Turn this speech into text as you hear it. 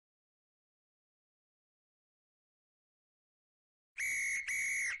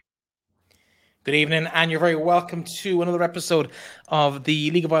Good evening, and you're very welcome to another episode of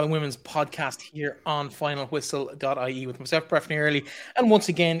the League of Ireland Women's podcast here on finalwhistle.ie with myself, Breifne, Earley, and once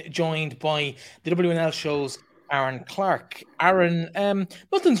again joined by the WNL show's Aaron Clarke. Aaron,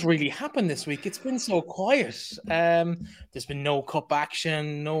 nothing's really happened this week. It's been so quiet. There's been no cup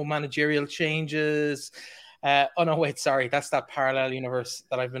action, no managerial changes. Oh no, wait, sorry. That's that parallel universe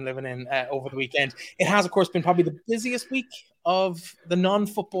that I've been living in over the weekend. It has, of course, been probably the busiest week of the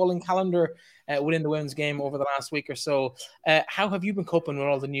non-footballing calendar within the women's game over the last week or so. How have you been coping with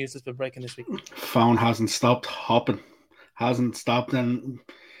all the news that's been breaking this week? Phone hasn't stopped hopping, hasn't stopped, and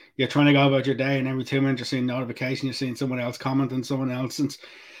you're trying to go about your day, and every 2 minutes you're seeing notification, you're seeing someone else commenting, someone else. And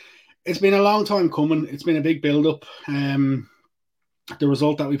it's been a long time coming. It's been a big build-up. The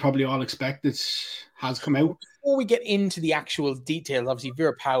result that we probably all expected has come out. Before we get into the actual details, obviously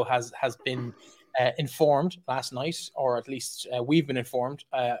Vera Pauw has been informed last night, or at least we've been informed.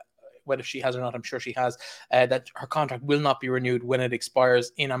 Whether she has or not, I'm sure she has, that her contract will not be renewed when it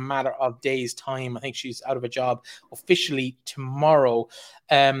expires in a matter of days' time. I think she's out of a job officially tomorrow.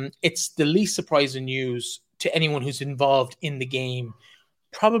 It's the least surprising news to anyone who's involved in the game,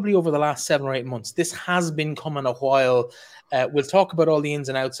 probably over the last 7 or 8 months. This has been coming a while. We'll talk about all the ins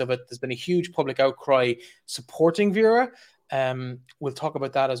and outs of it. There's been a huge public outcry supporting Vera. We'll talk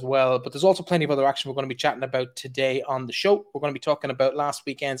about that as well, but there's also plenty of other action we're going to be chatting about today on the show. We're going to be talking about last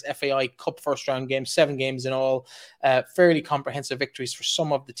weekend's FAI Cup first round games, 7 games in all, fairly comprehensive victories for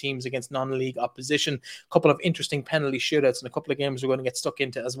some of the teams against non-league opposition, a couple of interesting penalty shootouts, and a couple of games we're going to get stuck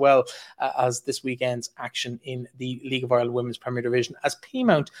into as well as this weekend's action in the League of Ireland Women's Premier Division as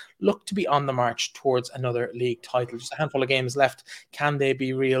Peamount look to be on the march towards another league title. Just a handful of games left. Can they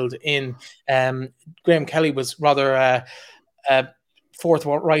be reeled in? Graham Kelly was rather fourth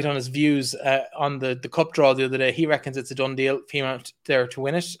right on his views on the cup draw the other day. He reckons it's a done deal. Peamount there to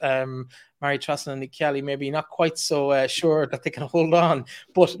win it. Mary Trossan and Nick Kelly maybe not quite so sure that they can hold on.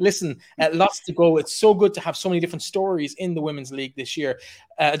 But listen, lots to go. It's so good to have so many different stories in the Women's League this year,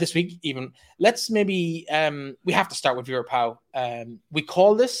 this week even. Let's maybe, we have to start with Vera Pauw. We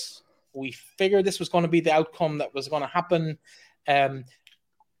called this. We figured this was going to be the outcome that was going to happen.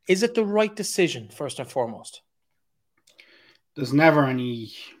 Is it the right decision, first and foremost? There's never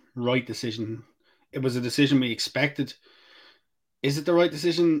any right decision. It was a decision we expected. Is it the right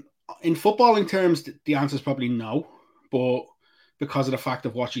decision? In footballing terms, the answer is probably no. But because of the fact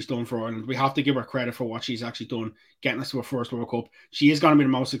of what she's done for Ireland, we have to give her credit for what she's actually done, getting us to her first World Cup. She is going to be the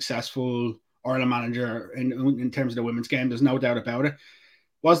most successful Ireland manager in terms of the women's game. There's no doubt about it.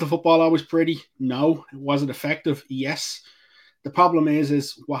 Was the football always pretty? No. Was it effective? Yes. The problem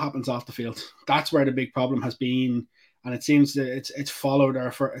is what happens off the field. That's where the big problem has been. And it seems that it's followed her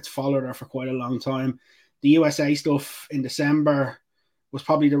for quite a long time. The USA stuff in December was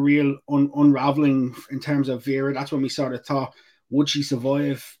probably the real unraveling in terms of Vera. That's when we sort of thought, would she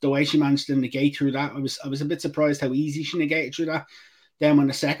survive? The way she managed to negate through that, I was a bit surprised how easy she negated through that. Then when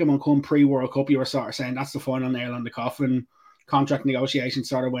the second one come pre-World Cup, you were sort of saying that's the final nail on the coffin. Contract negotiations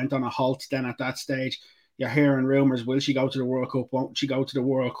sort of went on a halt. Then at that stage, you're hearing rumours: will she go to the World Cup? Won't she go to the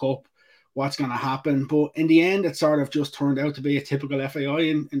World Cup? What's going to happen? But in the end, it sort of just turned out to be a typical FAI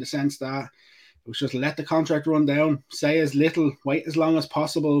in the sense that it was just let the contract run down, say as little, wait as long as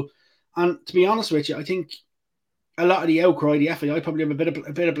possible. And to be honest with you, I think a lot of the outcry, the FAI probably have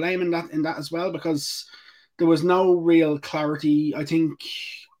a bit of blame in that as well, because there was no real clarity. I think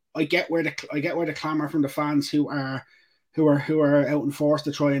I get where the clamour from the fans who are out in force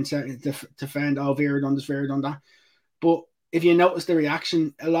to try and defend, oh, Vera done this, Vera done that. But if you notice the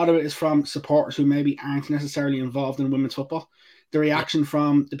reaction, a lot of it is from supporters who maybe aren't necessarily involved in women's football. The reaction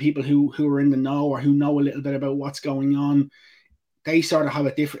from the people who are in the know or who know a little bit about what's going on, they sort of have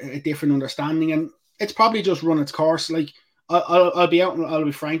a different understanding, and it's probably just run its course. Like I'll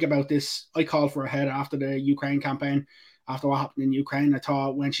be frank about this. I called for a head after the Ukraine campaign, after what happened in Ukraine. I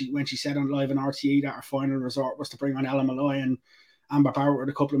thought when she said on live on RTE that her final resort was to bring on Ella Malloy and Amber Barrett with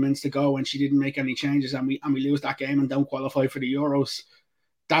a couple of minutes to go, and she didn't make any changes, and we lose that game and don't qualify for the Euros.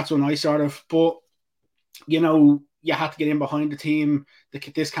 That's when I sort of, but you had to get in behind the team.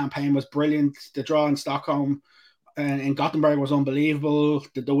 This campaign was brilliant. The draw in Stockholm and in Gothenburg was unbelievable.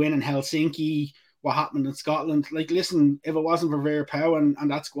 The win in Helsinki, what happened in Scotland. Like, listen, if it wasn't for Vera Pauw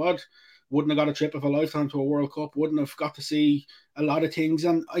and that squad, wouldn't have got a trip of a lifetime to a World Cup, wouldn't have got to see a lot of things.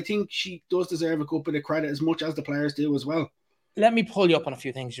 And I think she does deserve a good bit of credit as much as the players do as well. Let me pull you up on a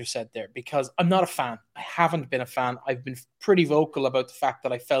few things you said there, because I'm not a fan. I haven't been a fan. I've been pretty vocal about the fact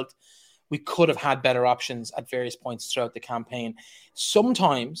that I felt we could have had better options at various points throughout the campaign.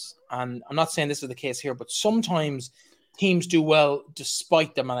 Sometimes, and I'm not saying this is the case here, but sometimes teams do well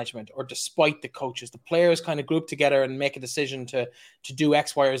despite the management or despite the coaches. The players kind of group together and make a decision to do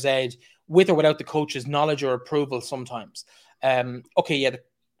X, Y, or Z with or without the coach's knowledge or approval sometimes.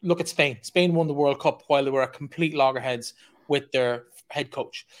 Look at Spain. Spain won the World Cup while they were at complete loggerheads with their head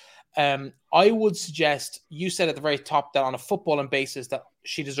coach. I would suggest, you said at the very top that on a footballing basis that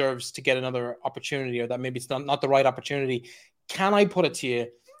she deserves to get another opportunity, or that maybe it's not the right opportunity. Can I put it to you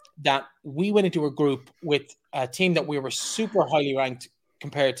that we went into a group with a team that we were super highly ranked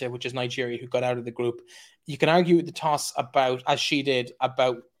compared to, which is Nigeria, who got out of the group? You can argue with the toss about, as she did,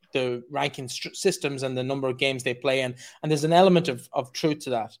 about the ranking systems and the number of games they play in. And there's an element of truth to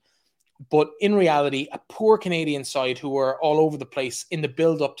that. But in reality, a poor Canadian side who were all over the place in the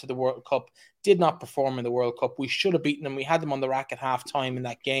build-up to the World Cup did not perform in the World Cup. We should have beaten them. We had them on the rack at halftime in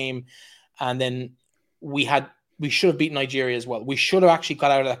that game. And then we should have beaten Nigeria as well. We should have actually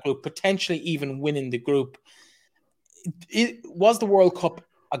got out of that group, potentially even winning the group. Was the World Cup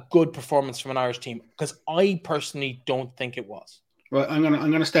a good performance from an Irish team? Because I personally don't think it was. Right, I'm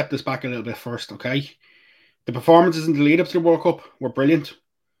gonna step this back a little bit first, okay? The performances in the lead up to the World Cup were brilliant.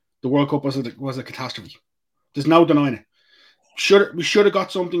 The World Cup was a catastrophe. There's no denying it. We should have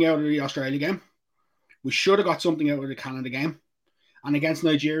got something out of the Australia game. We should have got something out of the Canada game. And against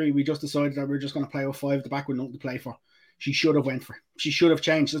Nigeria, we just decided that we were just going to play with 5 at the back with nothing to play for. She should have went for it. She should have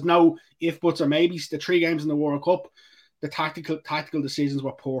changed. There's no if, buts, or maybes. The 3 games in the World Cup, the tactical decisions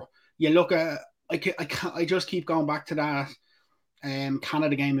were poor. You look at, I just keep going back to that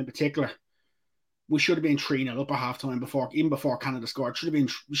Canada game in particular. We should have been 3-0 up at halftime before Canada scored. We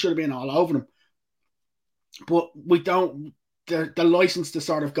should have been all over them. But we don't. The license to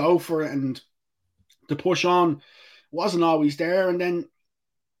sort of go for it and to push on wasn't always there. And then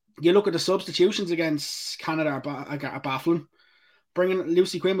you look at the substitutions against Canada are baffling. Bringing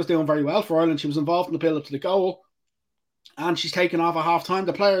Lucy Quinn was doing very well for Ireland. She was involved in the build up to the goal, and she's taken off at half time.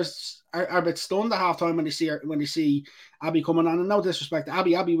 The players are a bit stunned at half time when they see Abby coming on. And no disrespect to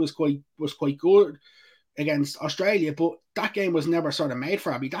Abby was quite good against Australia, but that game was never sort of made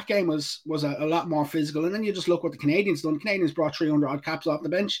for Abby. That game was a lot more physical. And then you just look what the Canadians done. The Canadians brought 300 odd caps off the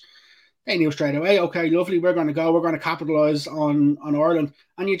bench. They knew straight away, okay, lovely, we're going to capitalise on Ireland.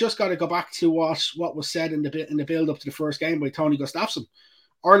 And you just got to go back to what was said in the build-up to the first game by Tony Gustafsson.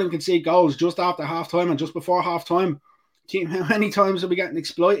 Ireland conceded goals just after half-time and just before half-time. How many times are we getting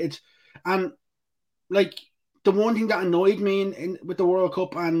exploited? And, like, the one thing that annoyed me with the World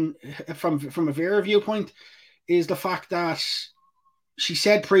Cup, and from a Vera viewpoint, is the fact that she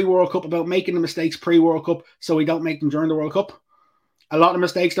said pre-World Cup about making the mistakes pre-World Cup so we don't make them during the World Cup. A lot of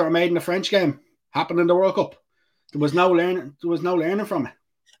mistakes that were made in the French game happened in the World Cup. There was no learning from it.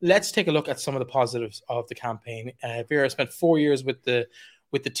 Let's take a look at some of the positives of the campaign. Vera spent 4 years with the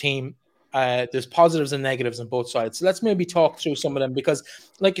team. There's positives and negatives on both sides. So let's maybe talk through some of them, because,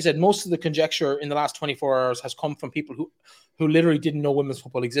 like you said, most of the conjecture in the last 24 hours has come from people who literally didn't know women's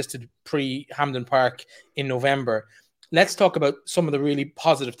football existed pre-Hampden Park in November. Let's talk about some of the really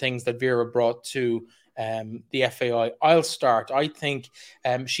positive things that Vera brought to the FAI. I'll start. I think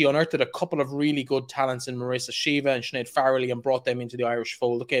she unearthed a couple of really good talents in Marissa Shiva and Sinead Farrelly and brought them into the Irish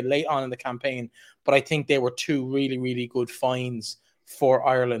fold. Okay, late on in the campaign, but I think they were 2 really, really good finds for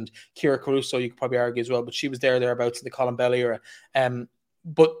Ireland. Ciara Caruso, you could probably argue as well, but she was thereabouts in the Colin Bell era.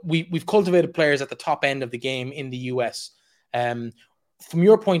 But we've cultivated players at the top end of the game in the US. From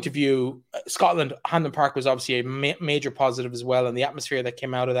your point of view, Scotland, Hampden Park was obviously a major positive as well, and the atmosphere that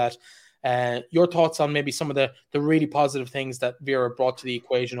came out of that. Your thoughts on maybe some of the really positive things that Vera brought to the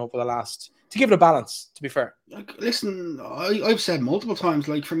equation over the last, to give it a balance, to be fair? Listen, I've said multiple times,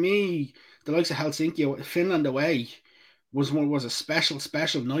 like, for me, the likes of Helsinki, Finland away was a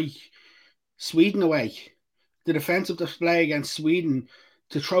special night. Sweden away, the defensive display against Sweden,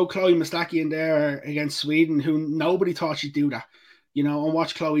 to throw Chloe Mustaki in there against Sweden, who nobody thought she'd do that, and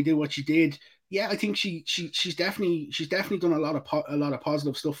watch Chloe do what she did. Yeah, I think she's definitely done a lot of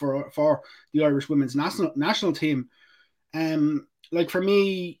positive stuff for the Irish women's national team. Like, for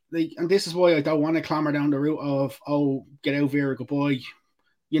me, like, and this is why I don't want to clamber down the route of, oh, get out Vera, goodbye.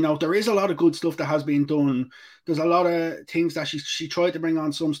 There is a lot of good stuff that has been done. There's a lot of things that she tried to bring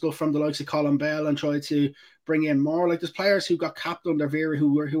on, some stuff from the likes of Colin Bell, and tried to bring in more. Like, there's players who got capped under Vera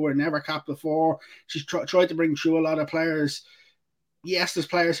who were never capped before. She's tried to bring through a lot of players. Yes, there's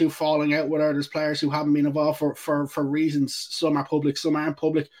players who are falling out with her. There's players who haven't been involved for reasons. Some are public, some aren't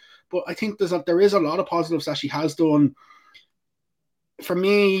public. But I think there is a lot of positives that she has done. For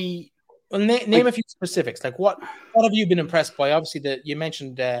me, well, name a few specifics. Like, what have you been impressed by? Obviously, you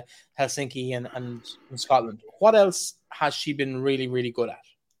mentioned Helsinki and Scotland. What else has she been really, really good at?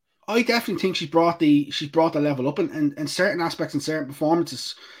 I definitely think she's brought the level up, and in certain aspects and certain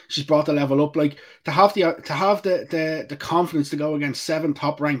performances, she's brought the level up. Like to have the confidence to go against 7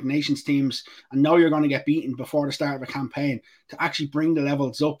 top ranked nations teams and know you're going to get beaten before the start of a campaign, to actually bring the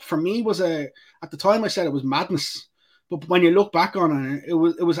levels up, for me was at the time I said it was madness. But when you look back on it, it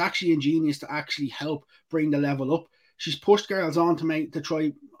was actually ingenious to actually help bring the level up. She's pushed girls on to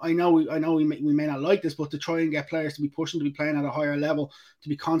try. I know we may not like this, but to try and get players to be pushing to be playing at a higher level, to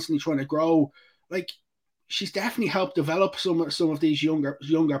be constantly trying to grow. Like she's definitely helped develop some of these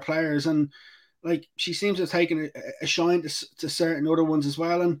younger players, and like she seems to have taken a shine to certain other ones as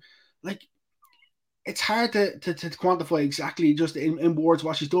well. And like it's hard to quantify exactly just in words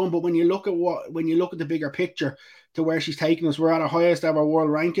what she's done, but when you look at the bigger picture to where she's taken us, we're at our highest ever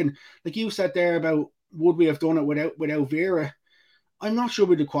world ranking. Like you said there about would we have done it without Vera? I'm not sure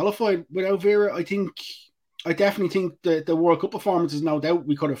we'd have qualified without Vera. I definitely think the World Cup performances, no doubt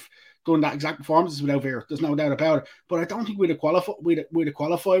we could have done that exact performances without Vera. There's no doubt about it. But I don't think we'd have qualified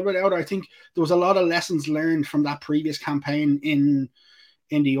without her. I think there was a lot of lessons learned from that previous campaign in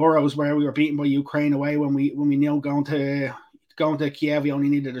the Euros where we were beaten by Ukraine away when we knew going to Kiev we only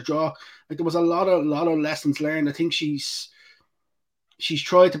needed a draw. Like there was a lot of lessons learned. I think she's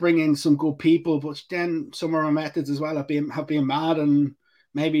tried to bring in some good people, but then some of her methods as well have been mad and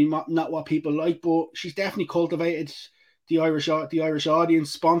maybe not what people like. But she's definitely cultivated the Irish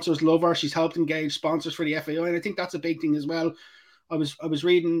audience. Sponsors love her. She's helped engage sponsors for the FAI, and I think that's a big thing as well. I was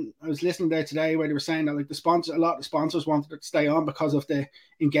listening there today where they were saying that like a lot of the sponsors wanted her to stay on because of the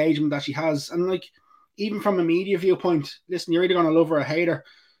engagement that she has, and like even from a media viewpoint, listen, you're either going to love her or hate her.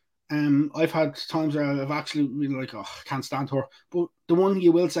 I've had times where I've actually been like, oh, I can't stand her. But the one thing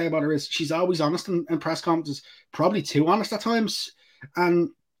you will say about her is she's always honest in press conferences, probably too honest at times.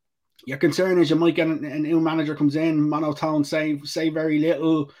 And your concern is you might get a new manager comes in, monotone, say very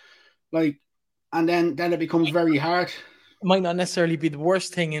little, like, and then it becomes very hard. It might not necessarily be the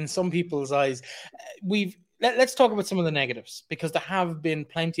worst thing in some people's eyes. Let's talk about some of the negatives, because there have been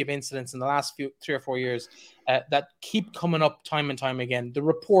plenty of incidents in the last 3 or 4 years that keep coming up time and time again. The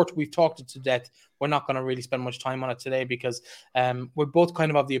report, we've talked it to death. We're not going to really spend much time on it today because we're both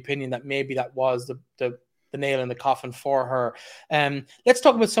kind of the opinion that maybe that was the nail in the coffin for her. Let's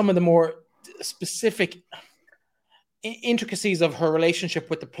talk about some of the more specific intricacies of her relationship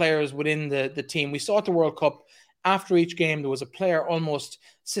with the players within the team. We saw at the World Cup, after each game, there was a player almost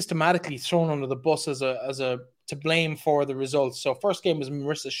systematically thrown under the bus as a to blame for the results. So first game was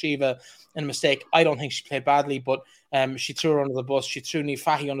Marissa Shiva and a mistake. I don't think she played badly, but she threw her under the bus. She threw Niamh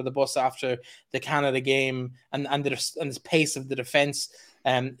Fahey under the bus after the Canada game and the pace of the defence.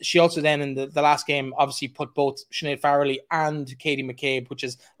 She also then in the last game obviously put both Sinead Farrelly and Katie McCabe, which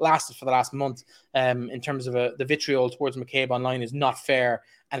has lasted for the last month, in terms of the vitriol towards McCabe online is not fair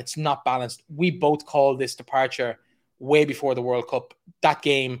and it's not balanced. We both called this departure way before the World Cup. That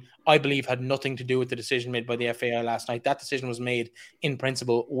game, I believe, had nothing to do with the decision made by the FAI last night. That decision was made in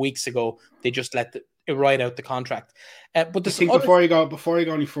principle weeks ago. They just let it ride out the contract. But I think before you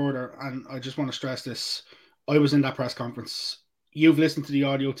go any further, and I just want to stress this, I was in that press conference. You've listened to the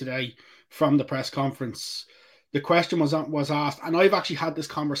audio today from the press conference. The question was asked, and I've actually had this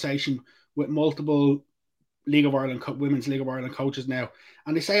conversation with multiple Women's League of Ireland coaches now,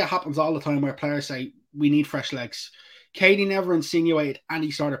 and they say it happens all the time where players say, we need fresh legs. Katie never insinuated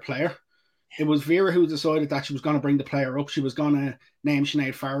any sort of player. It was Vera who decided that she was going to bring the player up. She was going to name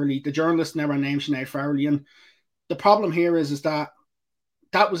Sinead Farrelly. The journalist never named Sinead Farrelly. And the problem here is that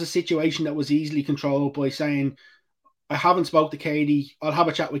was a situation that was easily controlled by saying, I haven't spoke to Katie. I'll have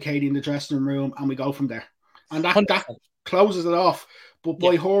a chat with Katie in the dressing room and we go from there. And that closes it off. But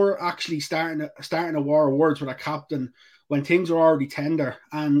by her actually starting a war of words with a captain when things are already tender,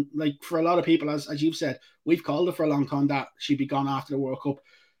 and like for a lot of people, as you've said, we've called it for a long time that she'd be gone after the World Cup.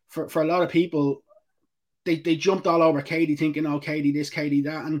 For a lot of people, they jumped all over Katie thinking, oh, Katie this, Katie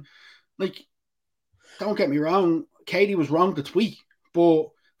that. And like, don't get me wrong, Katie was wrong to tweet, but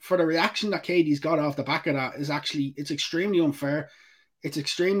for the reaction that Katie's got off the back of that is actually, it's extremely unfair. It's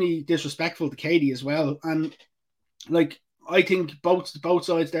extremely disrespectful to Katie as well. And like, I think both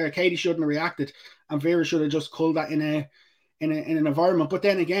sides there, Katie shouldn't have reacted and Vera should have just called that in an environment. But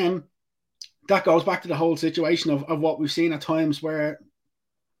then again, that goes back to the whole situation of what we've seen at times where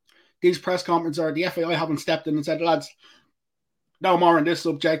these press conferences or the FAI haven't stepped in and said, lads, no more on this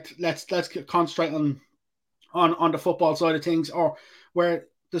subject. Let's concentrate on the football side of things, or where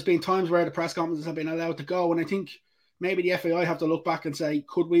there's been times where the press conferences have been allowed to go. And I think maybe the FAI have to look back and say,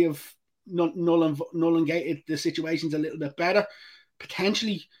 could we have nulligated the situations a little bit better?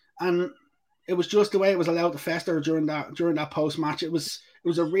 Potentially. And it was just the way it was allowed to fester during that post-match. It was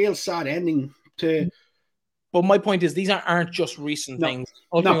was a real sad ending to. But my point is, these aren't just recent things.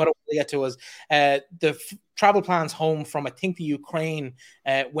 Ultimately, what I want to get to was the travel plans home from, I think, the Ukraine,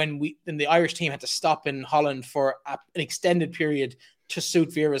 when the Irish team had to stop in Holland for an extended period to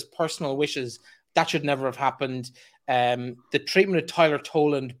suit Vera's personal wishes. That should never have happened. The treatment of Tyler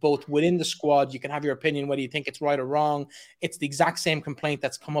Toland, both within the squad, you can have your opinion whether you think it's right or wrong. It's the exact same complaint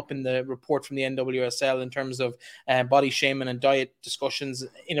that's come up in the report from the NWSL in terms of body shaming and diet discussions,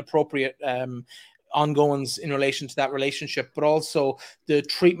 inappropriate ongoings in relation to that relationship, but also the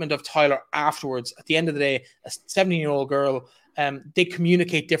treatment of Tyler afterwards. At the end of the day, a 17-year-old girl, they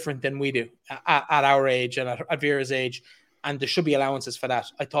communicate different than we do at our age and at Vera's age, and there should be allowances for that.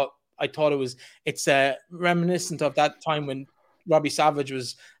 I thought it's reminiscent of that time when Robbie Savage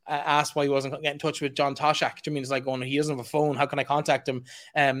was asked why he wasn't getting in touch with John Toshak. I mean, it's like going, he doesn't have a phone. How can I contact him?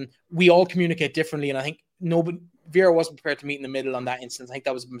 We all communicate differently, and I think Vera wasn't prepared to meet in the middle on that instance. I think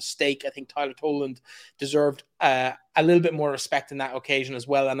that was a mistake. I think Tyler Toland deserved a little bit more respect in that occasion as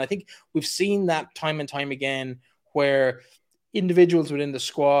well. And I think we've seen that time and time again where individuals within the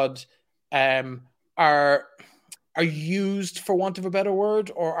squad are used, for want of a better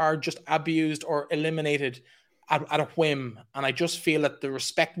word, or are just abused or eliminated at a whim. And I just feel that the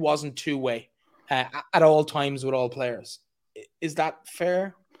respect wasn't two-way at all times with all players. Is that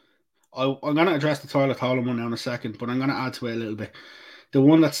fair? I'm going to address the Tyler Toland one now in a second, but I'm going to add to it a little bit. The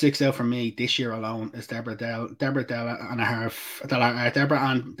one that sticks out for me this year alone is Deborah Delaharf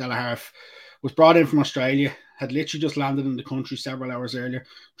was brought in from Australia, had literally just landed in the country several hours earlier,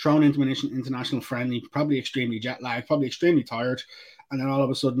 thrown into an international friendly, probably extremely jet lagged, probably extremely tired, and then all of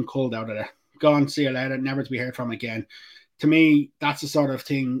a sudden called out of there. Gone, see you later, never to be heard from again. To me, that's the sort of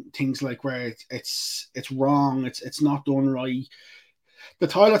things like where it's wrong, it's not done right. The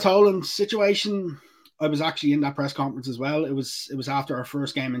Tyler Toland situation, I was actually in that press conference as well. It was after our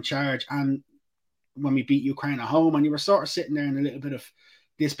first game in charge, and when we beat Ukraine at home, and you were sort of sitting there in a little bit of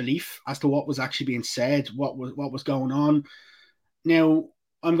disbelief as to what was actually being said, what was going on. Now,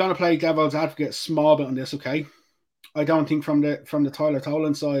 I'm going to play devil's advocate a small bit on this, okay? I don't think from the Tyler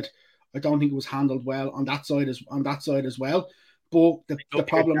Toland side, I don't think it was handled well on that side as well. But the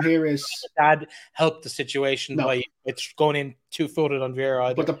problem here is Dad helped the situation by it's going in 2-footed on Vera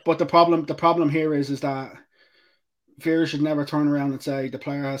either. But the problem here is that Vera should never turn around and say the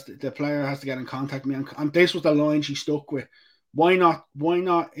player has to get in contact with me. And this was the line she stuck with. Why not?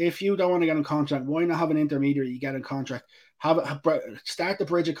 If you don't want to get in contact, why not have an intermediary you get in contact? Start the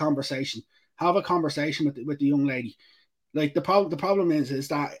bridge of conversation. Have a conversation with the young lady. Like the problem is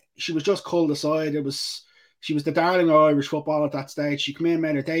that she was just called aside. She was the darling of Irish football at that stage. She came in,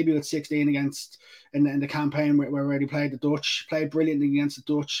 made her debut at 16 in the campaign where already played the Dutch, played brilliantly against the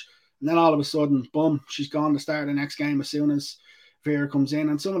Dutch, and then all of a sudden, boom, she's gone to start the next game as soon as Vera comes in.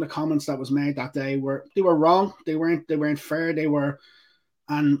 And some of the comments that was made that day were wrong. They weren't fair.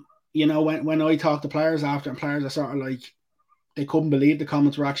 And you know, when I talked to players after, and players are sort of like, they couldn't believe the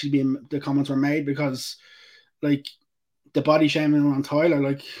comments were made, because like the body shaming on Tyler,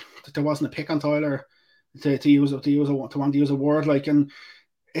 like there wasn't a pick on Tyler. To use a word, like, and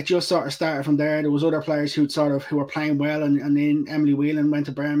it just sort of started from there. There was other players who were playing well, and then Emily Whelan went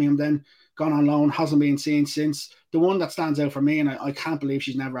to Birmingham, then gone on loan, hasn't been seen since. The one that stands out for me, and I can't believe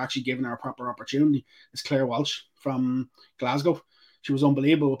she's never actually given her a proper opportunity, is Claire Walsh from Glasgow. She was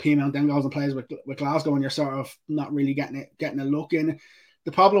unbelievable with PML, then goes and plays with Glasgow, and you're sort of not really getting a look in.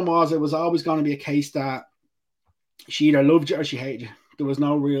 The problem was, it was always going to be a case that she either loved you or she hated you. There was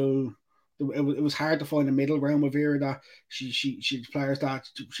no real. It was hard to find a middle ground with Vera that she players that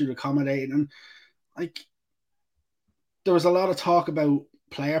should accommodate. And like, there was a lot of talk about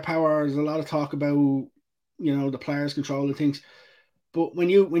player power. There's a lot of talk about, you know, the players controlling things. But when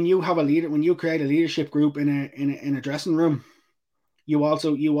you have a leader, when you create a leadership group in a dressing room, you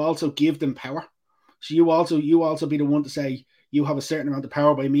also give them power. So you also be the one to say, you have a certain amount of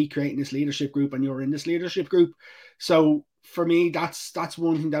power by me creating this leadership group, and you're in this leadership group. So for me, that's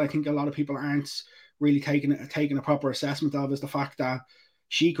one thing that I think a lot of people aren't really taking a proper assessment of, is the fact that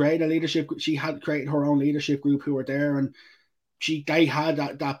she created a leadership. She had created her own leadership group who were there, and they had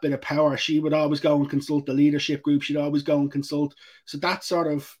that bit of power. She would always go and consult the leadership group. She'd always go and consult. So that sort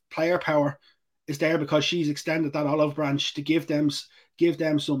of player power is there because she's extended that olive branch to give them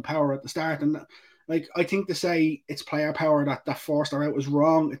some power at the start. And like, I think to say it's player power that forced her out was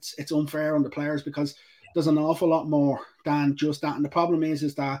wrong. It's unfair on the players, because there's an awful lot more than just that. And the problem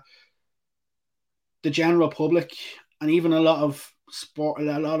is that the general public, and even a lot of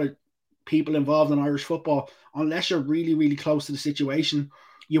people involved in Irish football, unless you're really, really close to the situation,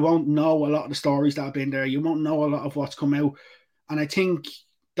 you won't know a lot of the stories that have been there. You won't know a lot of what's come out. And I think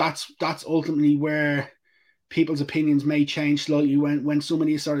that's ultimately where people's opinions may change slightly when some of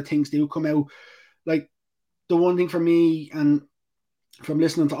these sort of things do come out. Like, the one thing for me, and from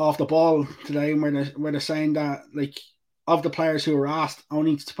listening to Off the Ball today, where they're saying that, like, of the players who were asked,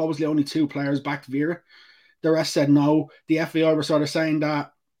 supposedly only 2 players backed Vera. The rest said no. The FAI were sort of saying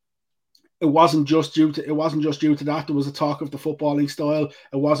that it wasn't just due to that. There was a talk of the footballing style.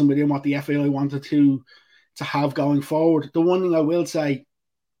 It wasn't within what the FAI wanted to have going forward. The one thing I will say,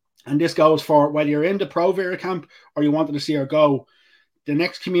 and this goes for whether you're in the pro Vera camp or you wanted to see her go, the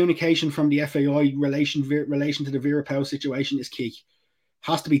next communication from the FAI relation to the Vera Pauw situation is key.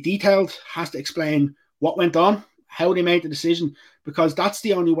 Has to be detailed, has to explain what went on, how they made the decision, because that's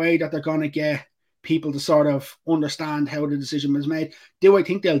the only way that they're going to get people to sort of understand how the decision was made. Do I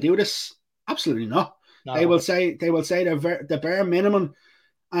think they'll do this? Absolutely not. No. They will say the bare minimum,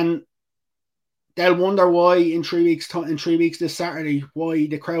 and they'll wonder why in 3 weeks this Saturday, why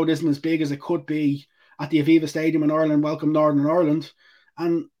the crowd isn't as big as it could be at the Aviva Stadium in Ireland, welcome Northern Ireland.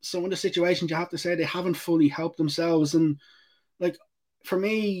 And some of the situations, you have to say, they haven't fully helped themselves. And, like, for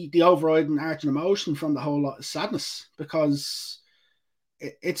me, the overriding arching emotion from the whole lot is sadness, because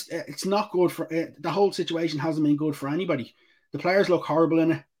it's not good for it. The whole situation hasn't been good for anybody. The players look horrible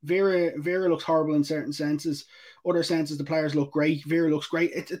in it. Vera looks horrible in certain senses. Other senses, the players look great. Vera looks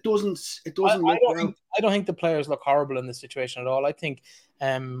great. It doesn't look well. I don't think the players look horrible in this situation at all. I think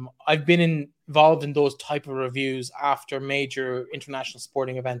I've been involved in those type of reviews after major international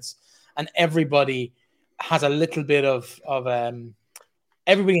sporting events, and everybody has a little bit of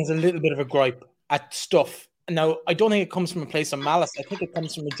everybody has a little bit of a gripe at stuff. Now, I don't think it comes from a place of malice. I think it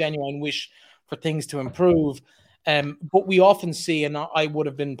comes from a genuine wish for things to improve. But we often see, and I would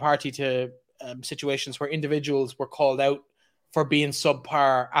have been party to situations where individuals were called out for being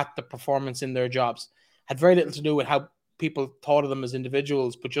subpar at the performance in their jobs. Had very little to do with how people thought of them as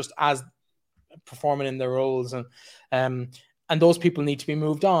individuals, but just as performing in their roles. And those people need to be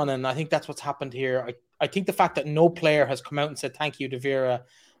moved on. And I think that's what's happened here. I think the fact that no player has come out and said thank you to Vera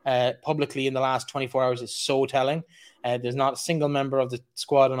publicly in the last 24 hours is so telling. There's not a single member of the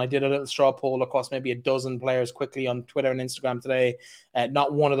squad, and I did a little straw poll across maybe a dozen players quickly on Twitter and Instagram today.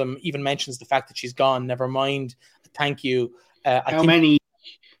 Not one of them even mentions the fact that she's gone, never mind thank you. How many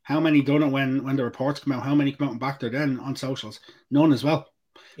done it when the reports come out? How many come out and backed her then on socials? None as well.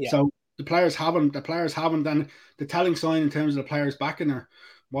 Yeah. So the players haven't, and the telling sign in terms of the players backing her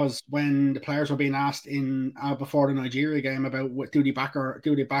was when the players were being asked before the Nigeria game about what do they back her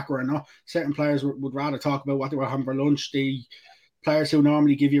or not. Certain players would rather talk about what they were having for lunch. The players who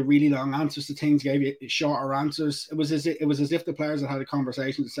normally give you really long answers to things gave you shorter answers. It was as if the players had a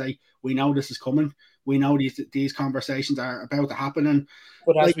conversation to say, we know this is coming. We know these conversations are about to happen.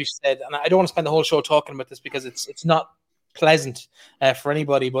 But as we said, and I don't want to spend the whole show talking about this because it's not pleasant for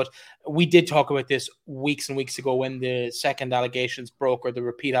anybody, but we did talk about this weeks and weeks ago when the second allegations broke, or the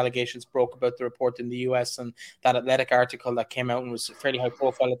repeat allegations broke, about the report in the US and that Athletic article that came out and was fairly high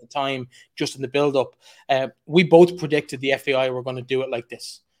profile at the time, just in the build-up. We both predicted the FAI were going to do it like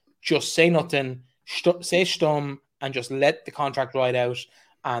this. Just say nothing, say stum, and just let the contract ride out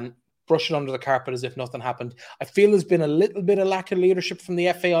and brush it under the carpet as if nothing happened. I feel there's been a little bit of lack of leadership from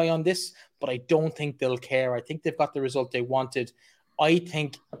the FAI on this, but I don't think they'll care. I think they've got the result they wanted. I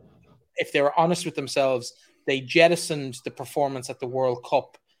think if they were honest with themselves, they jettisoned the performance at the World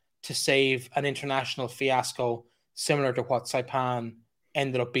Cup to save an international fiasco similar to what Saipan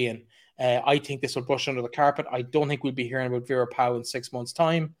ended up being. I think this will brush under the carpet. I don't think we'll be hearing about Vera Pauw in 6 months'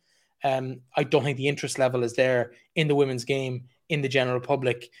 time. I don't think the interest level is there in the women's game, in the general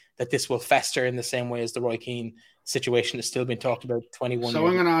public, that this will fester in the same way as the Roy Keane situation is still being talked about 21 years. So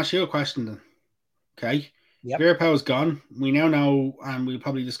I'm going to ask you a question then. Okay. Yep. Vera Pauw's gone. We now know, and we'll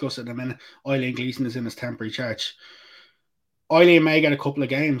probably discuss it in a minute, Eileen Gleeson is in his temporary charge. Eileen may get a couple of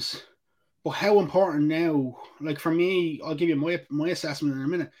games. But how important now, like for me, I'll give you my assessment in a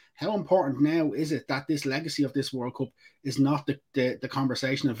minute. How important now is it that this legacy of this World Cup is not the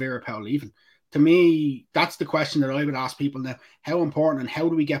conversation of Vera Pauw leaving? To me, that's the question that I would ask people now. How important, and how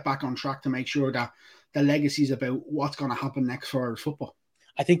do we get back on track to make sure that the legacy is about what's going to happen next for football?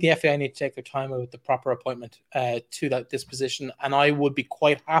 I think the FAI need to take their time with the proper appointment to this position. And I would be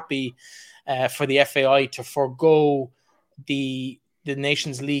quite happy for the FAI to forego the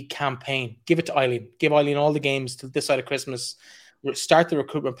Nations League campaign. Give it to Eileen. Give Eileen all the games till this side of Christmas. Start the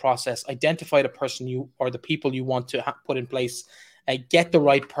recruitment process. Identify the person or the people you want to put in place. Get the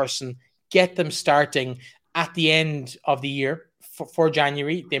right person. Get them starting at the end of the year for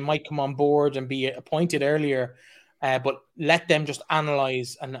January. They might come on board and be appointed earlier but let them just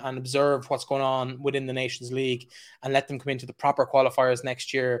analyse and observe what's going on within the Nations League, and let them come into the proper qualifiers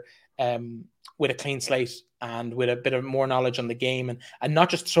next year with a clean slate and with a bit of more knowledge on the game, and not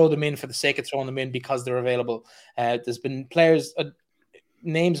just throw them in for the sake of throwing them in because they're available. There's been players...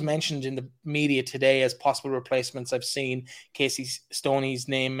 names mentioned in the media today as possible replacements. I've seen Casey Stoney's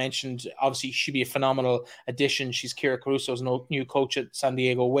name mentioned. Obviously, she'd be a phenomenal addition. She's Kira Caruso's new coach at San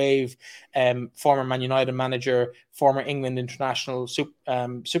Diego Wave, former Man United manager, former England international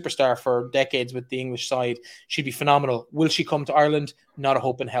superstar for decades with the English side. She'd be phenomenal. Will she come to Ireland? Not a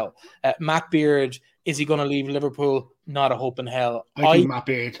hope in hell. Matt Beard, is he going to leave Liverpool? Not a hope in hell. I think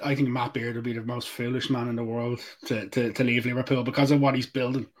Matt Beard would be the most foolish man in the world to leave Liverpool because of what he's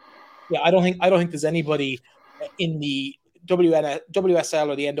building. Yeah, I don't think there's anybody in the WSL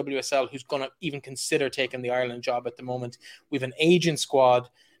or the NWSL who's going to even consider taking the Ireland job at the moment. We have an aging squad,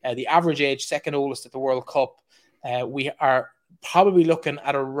 the average age second oldest at the World Cup. We are probably looking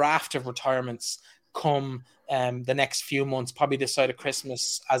at a raft of retirements come the next few months, probably this side of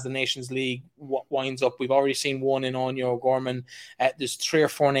Christmas as the Nations League winds up. We've already seen one in Anya O'Gorman. There's 3 or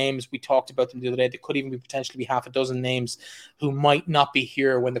 4 names. We talked about them the other day. There could even be potentially be half a dozen names who might not be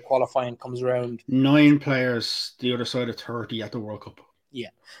here when the qualifying comes around. 9 players the other side of 30 at the World Cup.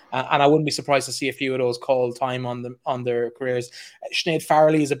 Yeah, and I wouldn't be surprised to see a few of those call time on their careers. Sinead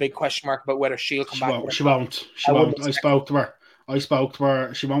Farrelly is a big question mark about whether she'll come back. She won't. I spoke to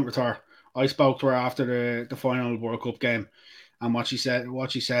her. She won't retire. I spoke to her after the final World Cup game, and what she said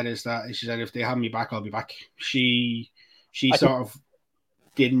is that she said, if they have me back, I'll be back. She sort of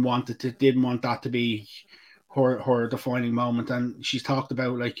didn't want that to be her defining moment, and she's talked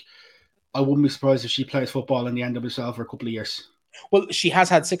about, like, I wouldn't be surprised if she plays football in the NWSL for a couple of years. Well, she has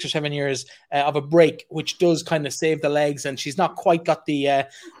had 6 or 7 years of a break, which does kind of save the legs, and she's not quite got the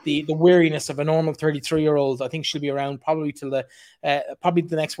weariness of a normal 33-year-old. I think she'll be around probably till the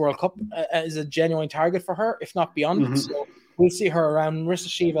next World Cup is a genuine target for her, if not beyond it. So we'll see her around. Marissa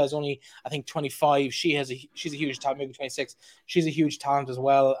Shiva is only, I think, 25. She's a huge talent, maybe 26. She's a huge talent as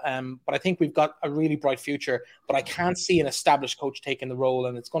well. But I think we've got a really bright future. But I can't see an established coach taking the role,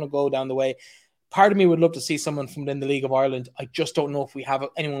 and it's going to go down the way. Part of me would love to see someone from within the League of Ireland. I just don't know if we have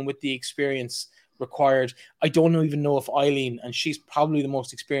anyone with the experience required. I don't even know if Eileen, and she's probably the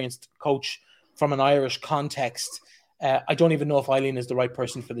most experienced coach from an Irish context, I don't even know if Eileen is the right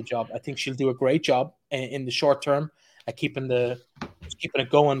person for the job. I think she'll do a great job in the short term at keeping it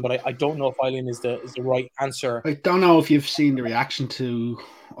going, but I don't know if Eileen is the right answer. I don't know if you've seen the reaction to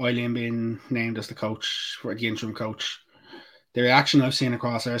Eileen being named as the coach, for the interim coach. The reaction I've seen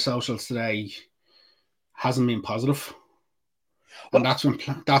across our socials today hasn't been positive. And that's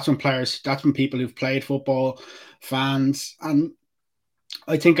when people who've played football, fans, and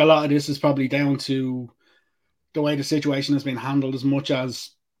I think a lot of this is probably down to the way the situation has been handled as much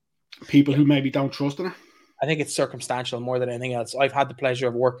as people who maybe don't trust in it. I think it's circumstantial more than anything else. I've had the pleasure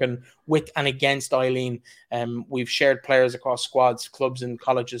of working with and against Eileen. We've shared players across squads, clubs and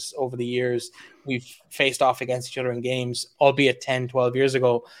colleges over the years. We've faced off against each other in games, albeit 10, 12 years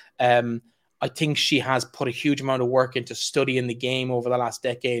ago. I think she has put a huge amount of work into studying the game over the last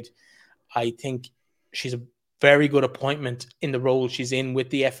decade. I think she's a very good appointment in the role she's in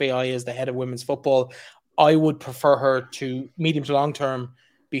with the FAI as the head of women's football. I would prefer her to, medium to long term,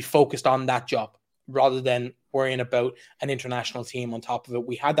 be focused on that job rather than worrying about an international team on top of it.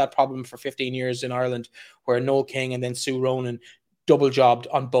 We had that problem for 15 years in Ireland where Noel King and then Sue Ronan double jobbed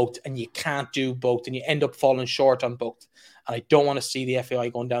on both, and you can't do both, and you end up falling short on both. And I don't want to see the FAI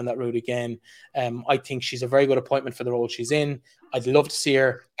going down that route again. I think she's a very good appointment for the role she's in. I'd love to see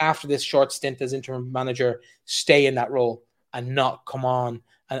her, after this short stint as interim manager, stay in that role and not come on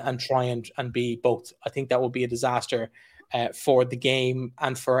and try and be both. I think that would be a disaster for the game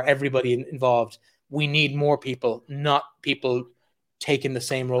and for everybody involved. We need more people, not people taking the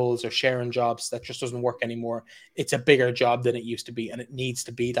same roles or sharing jobs. That just doesn't work anymore. It's a bigger job than it used to be, and it needs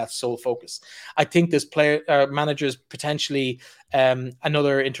to be that sole focus. I think this managers potentially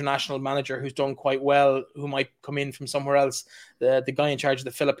another international manager who's done quite well, who might come in from somewhere else. The guy in charge of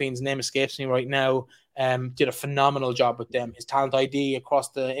the Philippines, name escapes me right now, did a phenomenal job with them. His talent ID across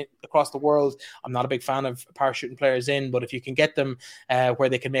the world. I'm not a big fan of parachuting players in, but if you can get them where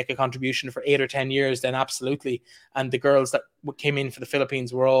they can make a contribution for 8 or 10 years, then absolutely. And the girls that came in for the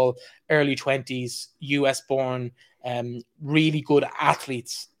Philippines were all early 20s, US born, really good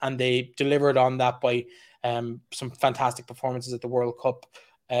athletes, and they delivered on that by some fantastic performances at the World Cup.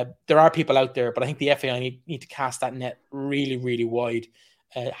 There are people out there, but I think the FAI need to cast that net really, really wide.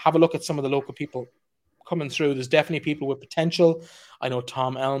 Have a look at some of the local people coming through. There's definitely people with potential. I know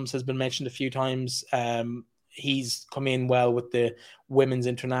Tom Elms has been mentioned a few times. he's come in well with the women's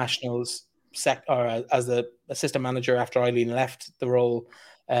internationals or as the assistant manager after Eileen left the role.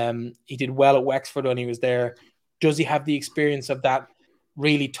 He did well at Wexford when he was there. Does he have the experience of that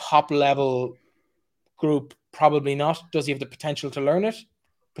really top level group? Probably not. Does he have the potential to learn it?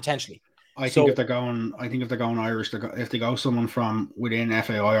 Potentially. I think if they're going Irish, if they go someone from within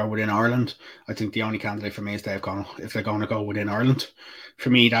FAI or within Ireland, I think the only candidate for me is Dave Connell. If they're going to go within Ireland, for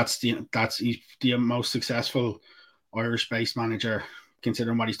me, that's the most successful Irish-based manager,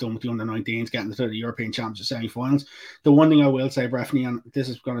 considering what he's done with the under-19s, getting to the European Championship semi-finals. The one thing I will say, Breifne, and this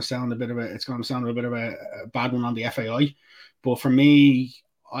is going to sound a bit of a bad one on the FAI, but for me,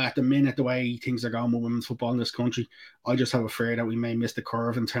 at the minute, the way things are going with women's football in this country, I just have a fear that we may miss the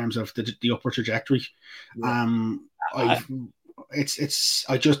curve in terms of the upward trajectory. Yeah. I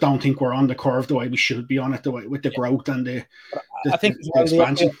just don't think we're on the curve the way we should be on it, the way with the growth and the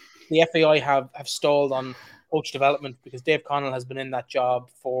expansion. The FAI have stalled on coach development because Dave Connell has been in that job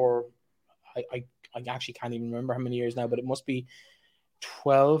for I actually can't even remember how many years now, but it must be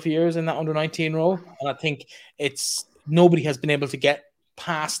 12 years in that under-19 role. And I think nobody has been able to get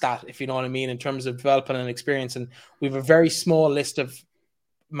past that, if you know what I mean, in terms of development and experience. And we have a very small list of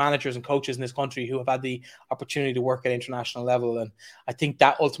managers and coaches in this country who have had the opportunity to work at international level. And I think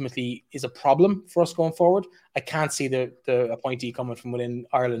that ultimately is a problem for us going forward. I can't see the appointee coming from within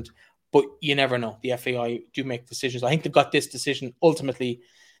Ireland, but you never know. The FAI do make decisions. I think they've got this decision ultimately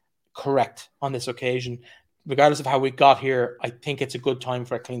correct on this occasion. Regardless of how we got here, I think it's a good time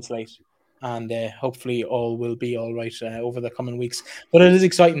for a clean slate. And hopefully all will be all right over the coming weeks. But it is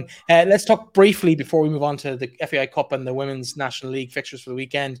exciting. Let's talk briefly before we move on to the FAI Cup and the Women's National League fixtures for the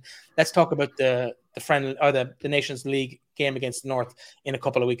weekend. Let's talk about the Nations League game against the North in a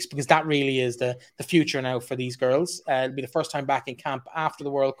couple of weeks, because that really is the future now for these girls. It'll be the first time back in camp after the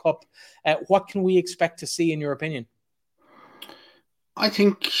World Cup. What can we expect to see, in your opinion? I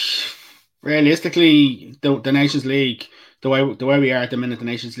think realistically, the Nations League, the way we are at the minute, the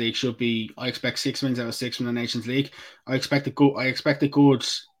Nations League should be. I expect 6 wins out of 6 from the Nations League. I expect a good,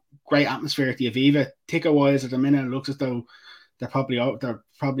 great atmosphere at the Aviva. Ticket wise, at the minute, it looks as though they're probably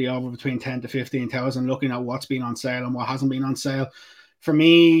over between 10 to 15,000. Looking at what's been on sale and what hasn't been on sale, for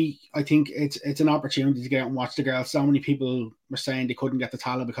me, I think it's an opportunity to get out and watch the girls. So many people were saying they couldn't get the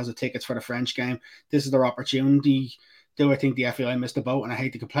Tala because of tickets for the French game. This is their opportunity. Do I think the FAI missed the boat, and I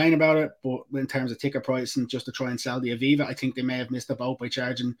hate to complain about it, but in terms of ticket price and just to try and sell the Aviva, I think they may have missed the boat by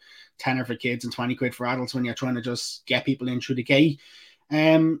charging £10 for kids and £20 for adults when you're trying to just get people in through the gate.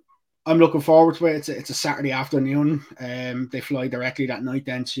 I'm looking forward to it. It's a Saturday afternoon. They fly directly that night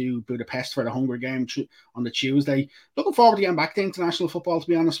then to Budapest for the Hungary game on the Tuesday. Looking forward to getting back to international football, to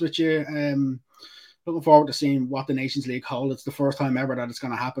be honest with you. Looking forward to seeing what the Nations League holds. It's the first time ever that it's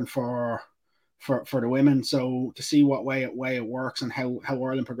going to happen for the women. So to see what way it works and how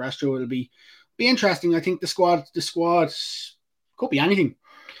Ireland progress through, it'll be interesting. I think the squad could be anything.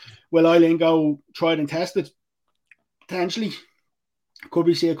 Will Eileen go tried and tested? Potentially. Could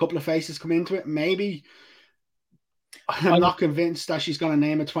we see a couple of faces come into it? Maybe. I'm not convinced that she's going to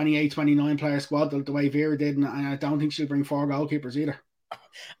name a 28, 29 player squad the way Vera did, and I don't think she'll bring 4 goalkeepers either.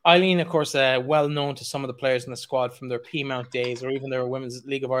 Eileen, of course, well known to some of the players in the squad from their Peamount days or even their Women's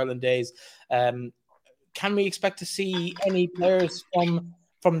League of Ireland days. Can we expect to see any players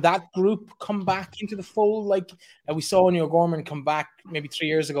from that group come back into the fold? Like we saw Neil Gorman come back maybe 3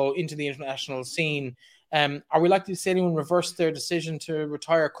 years ago into the international scene. Are we likely to see anyone reverse their decision to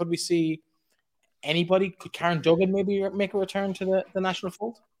retire? Could we see anybody? Could Karen Duggan maybe make a return to the national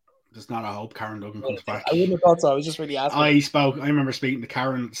fold? There's not a hope Karen Duggan comes back. I wouldn't have thought so. I was just really asking. I remember speaking to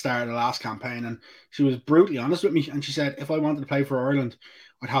Karen at the start of the last campaign, and she was brutally honest with me. And she said, if I wanted to play for Ireland,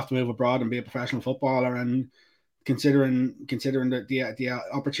 I'd have to move abroad and be a professional footballer. And considering the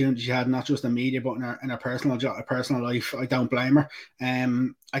opportunity she had, not just in media, but in her personal life, I don't blame her.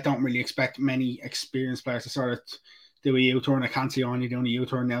 I don't really expect many experienced players to sort of do a U-turn. I can't see only doing a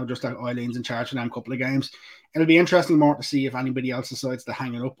U-turn now, just that Eileen's in charge for them couple of games. It'll be interesting more to see if anybody else decides to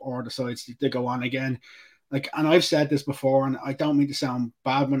hang it up or decides to go on again. And I've said this before, and I don't mean to sound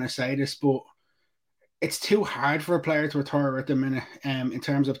bad when I say this, but it's too hard for a player to retire at the minute in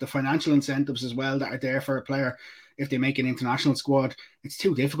terms of the financial incentives as well that are there for a player. If they make an international squad, it's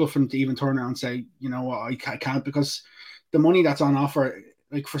too difficult for them to even turn around and say, you know what, I can't, because the money that's on offer,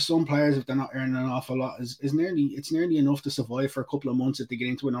 like for some players, if they're not earning an awful lot, it's nearly enough to survive for a couple of months if they get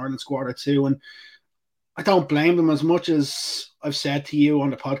into an Ireland squad or two. And I don't blame them, as much as I've said to you on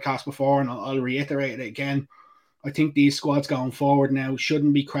the podcast before, and I'll reiterate it again. I think these squads going forward now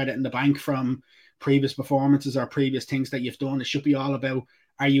shouldn't be credit in the bank from previous performances or previous things that you've done. It should be all about,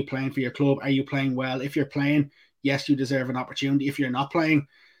 Are you playing for your club? Are you playing well? If you're playing, yes, you deserve an opportunity. If you're not playing,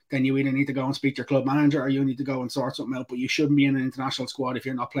 then you either need to go and speak to your club manager or you need to go and sort something out. But you shouldn't be in an international squad if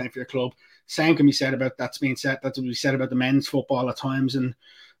you're not playing for your club. Same can be said about that's what we said about the men's football at times. And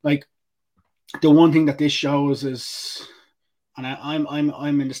like the one thing that this shows is, and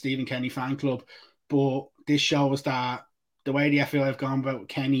I'm in the Stephen Kenny fan club, but this shows that the way the FAI have gone about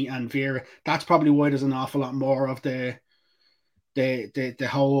Kenny and Vera, that's probably why there's an awful lot more of the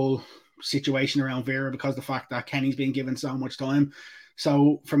whole situation around Vera, because the fact that Kenny's been given so much time.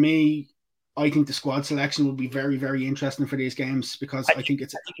 So for me, I think the squad selection will be very, very interesting for these games, because I think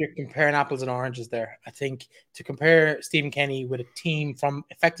you're comparing apples and oranges there. I think to compare Stephen Kenny with a team from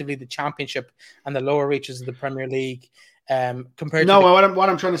effectively the Championship and the lower reaches of the Premier League, compared to what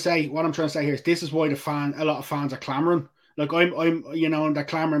I'm trying to say here is this is why a lot of fans are clamoring. Like I'm and they're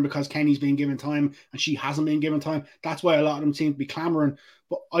clamoring because Kenny's been given time and she hasn't been given time. That's why a lot of them seem to be clamoring.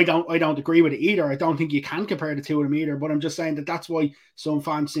 But I don't agree with it either. I don't think you can compare the two of them either. But I'm just saying that's why some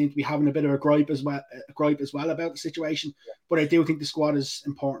fans seem to be having a bit of a gripe as well about the situation. But I do think the squad is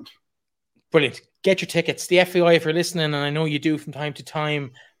important. Brilliant. Get your tickets. The FAI, if you're listening, and I know you do from time to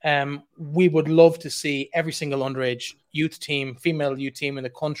time, we would love to see every single underage youth team, female youth team in the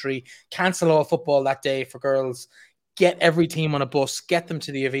country cancel all football that day for girls. Get every team on a bus, get them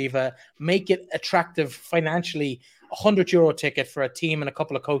to the Aviva, make it attractive financially. €100 ticket for a team and a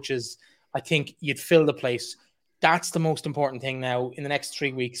couple of coaches, I think you'd fill the place. That's the most important thing now in the next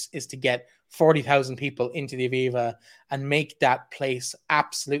 3 weeks, is to get 40,000 people into the Aviva and make that place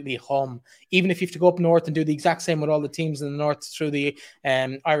absolutely hum. Even if you have to go up north and do the exact same with all the teams in the north through the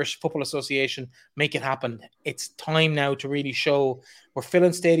Irish Football Association, make it happen. It's time now to really show we're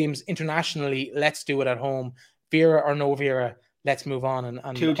filling stadiums internationally. Let's do it at home. Vera or no Vera, let's move on.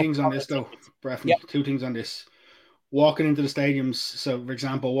 And two things on this though, Breifne. Yep. 2 things on this. Walking into the stadiums, so for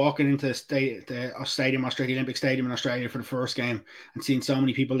example, walking into the stadium, Australia Olympic Stadium in Australia for the first game and seeing so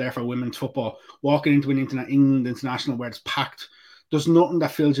many people there for women's football, walking into an England international where it's packed, there's nothing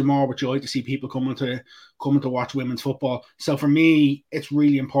that fills you more with joy to see people coming to watch women's football. So for me, it's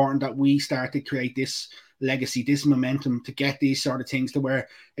really important that we start to create this legacy, this momentum to get these sort of things to where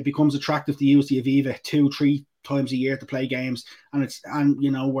it becomes attractive to use the Aviva 2-3 times a year to play games. And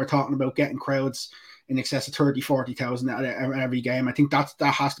we're talking about getting crowds in excess of 30,000-40,000 at every game. I think that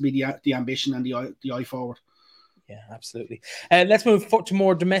has to be the ambition and the eye forward. Yeah, absolutely. Let's move to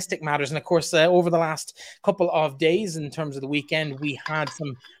more domestic matters. And of course, over the last couple of days, in terms of the weekend, we had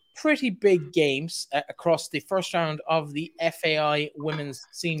some pretty big games across the first round of the FAI Women's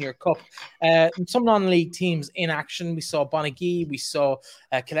Senior Cup. Some non-league teams in action. We saw Bonagee, we saw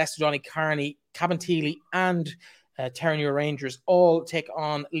Kilesta, Johnny Carney, Cabinteely, and Terranure Rangers all take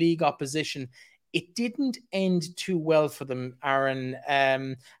on league opposition. It didn't end too well for them, Aaron.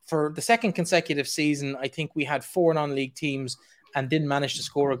 For the second consecutive season, I think we had 4 non-league teams and didn't manage to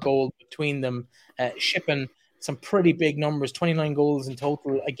score a goal between them, shipping some pretty big numbers, 29 goals in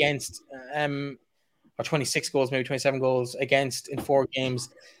total against, or 26 goals, maybe 27 goals against in 4 games.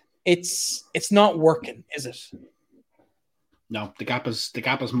 It's not working, is it? No, the gap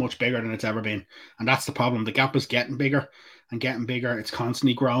is much bigger than it's ever been. And that's the problem. The gap is getting bigger and getting bigger. It's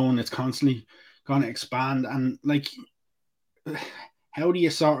constantly growing. It's constantly going to expand. And like, how do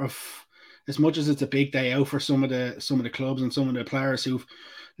you sort of, as much as it's a big day out for some of the clubs and some of the players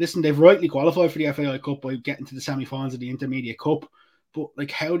they've rightly qualified for the FAI Cup by getting to the semi-finals of the Intermediate Cup. But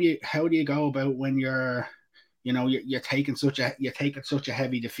like, how do you go about when you're taking such a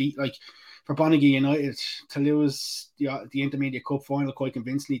heavy defeat? Like, for Bonagee United to lose the Intermediate Cup final quite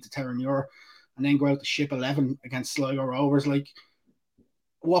convincingly to Terranure and then go out to ship 11 against Sligo Rovers, like,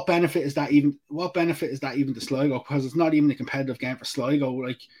 what benefit is that even to Sligo? Because it's not even a competitive game for Sligo.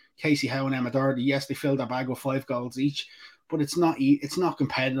 Like, Casey Howe and Emma Doherty, yes, they filled their bag with 5 goals each, but it's not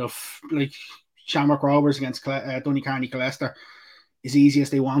competitive. Like, Shamrock Rovers against Donegal Carney Kilesta, as easy as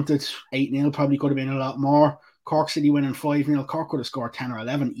they wanted. 8-0 probably could have been a lot more. Cork City winning 5-0. Cork could have scored 10 or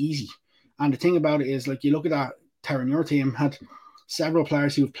 11 easy. And the thing about it is, like, you look at that Terranure team, had several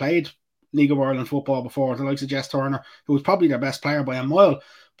players who've played League of Ireland football before, the likes of Jess Turner, who was probably their best player by a mile.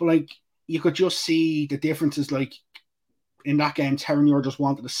 But, like, you could just see the differences. Like, in that game, Terranure just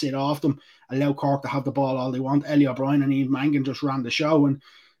wanted to sit off them, allow Cork to have the ball all they want. Ellie O'Brien and Ian Mangan just ran the show. And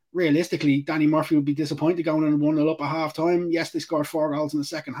realistically, Danny Murphy would be disappointed going in 1-0 up at half time. Yes, they scored 4 goals in the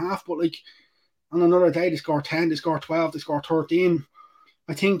second half, but, like, on another day, they scored 10, they scored 12, they scored 13.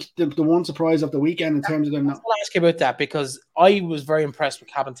 I think the one surprise of the weekend in terms of them. I'll ask you about that, because I was very impressed with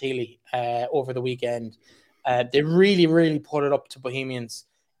Cabinteely over the weekend. They really, really put it up to Bohemians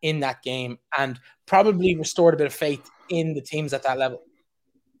in that game and probably restored a bit of faith in the teams at that level.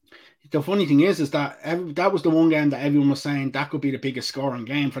 the funny thing is that that was the one game that everyone was saying that could be the biggest scoring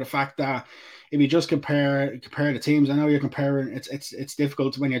game, for the fact that if you just compare the teams, I know you're comparing, it's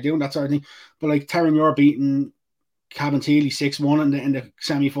difficult when you're doing that sort of thing, but like Terranure beating Cabinteely 6-1 in the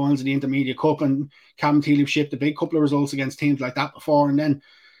semi-finals of the Intermediate Cup, and Cabinteely have shipped a big couple of results against teams like that before, and then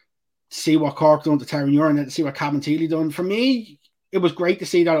see what Cork done to Terranure and then see what Cabinteely done. For me, it was great to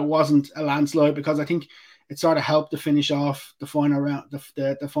see that it wasn't a landslide, because I think it sort of helped to finish off the final round,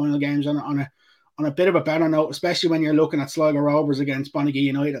 the final games on a bit of a better note, especially when you're looking at Sligo Rovers against Bonaghy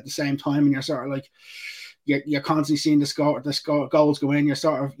United at the same time, and you're sort of like, you're constantly seeing the goals go in.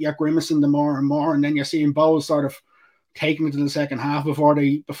 You're grimacing them more and more, and then you're seeing Bowes sort of taking it to the second half before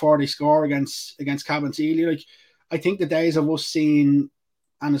they score against Cabinteely. Like, I think the days of us seeing,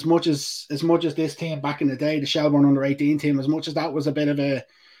 and as much as this team back in the day, the Shelbourne under-18 team, as much as that was a bit of a,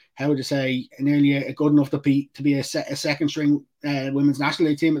 how would you say, nearly a good enough to be a second string women's national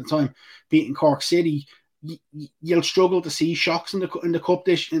league team at the time, beating Cork City, you'll struggle to see shocks in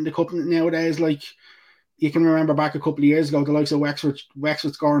the cup nowadays. Like, you can remember back a couple of years ago, the likes of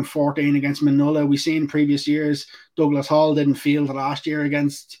Wexford scoring 14 against Minola. We've seen in previous years, Douglas Hall didn't field last year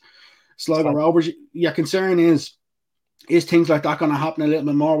against Sligo Rovers. Your concern is things like that going to happen a little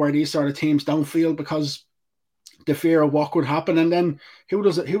bit more, where these sort of teams don't field because the fear of what could happen? And then who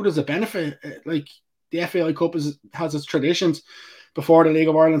does it benefit? Like, the FAI Cup has its traditions. Before the League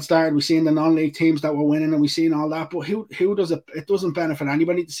of Ireland started, we've seen the non-league teams that were winning, and we've seen all that. But who does it? It doesn't benefit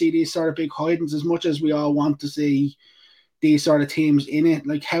anybody to see these sort of big hidings, as much as we all want to see these sort of teams in it.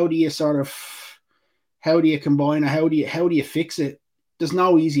 Like, how do you combine, or how do you fix it? There's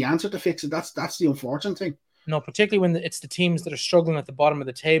no easy answer to fix it. That's the unfortunate thing. No, particularly when it's the teams that are struggling at the bottom of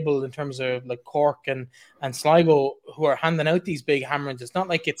the table in terms of like Cork and Sligo, who are handing out these big hammerings. It's not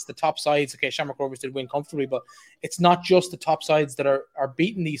like it's the top sides. Okay, Shamrock Rovers did win comfortably, but it's not just the top sides that are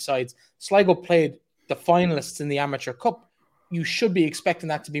beating these sides. Sligo played the finalists in the Amateur Cup. You should be expecting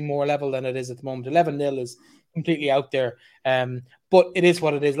that to be more level than it is at the moment. 11-0 is completely out there. But it is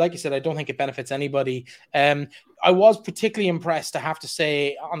what it is. Like you said, I don't think it benefits anybody. I was particularly impressed, I have to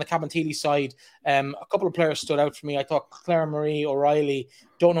say, on the Cabinteely side. A couple of players stood out for me. I thought Claire Marie O'Reilly,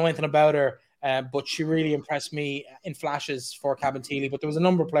 don't know anything about her, but she really impressed me in flashes for Cabinteely. But there was a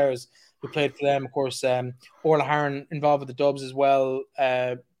number of players who played for them. Of course, Orla Harron involved with the Dubs as well.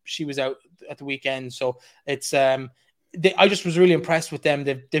 She was out at the weekend. So it's I just was really impressed with them.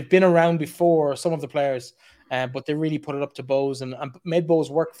 They've been around before, some of the players, but they really put it up to Bowes and made Bowes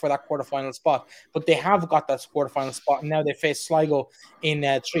work for that quarterfinal spot. But they have got that quarterfinal spot, and now they face Sligo in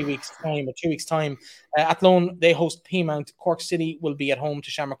 2 weeks' time. Athlone, they host Peamount. Cork City will be at home to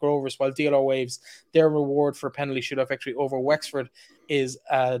Shamrock Rovers, while DLR Waves, their reward for a penalty shootout victory over Wexford is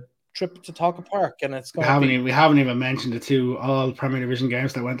a trip to Talca Park, and it's going we haven't even mentioned the two all Premier Division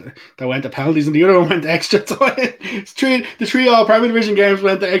games that went to penalties, and the other one went to extra time. The three all Premier Division games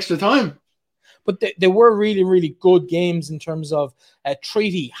went to extra time. But they were really, really good games in terms of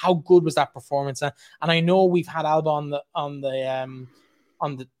Treaty. How good was that performance? And I know we've had Alba on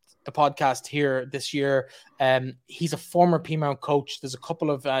the podcast here this year. He's a former Peamount coach. There's a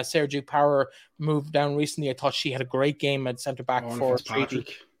couple of Sarah Duke Power moved down recently. I thought she had a great game at centre back for Treaty.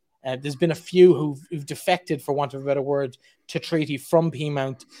 There's been a few who've defected, for want of a better word, to Treaty from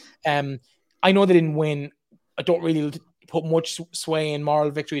Peamount. I know they didn't win. I don't really put much sway in moral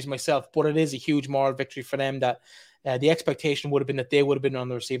victories myself, but it is a huge moral victory for them that the expectation would have been that they would have been on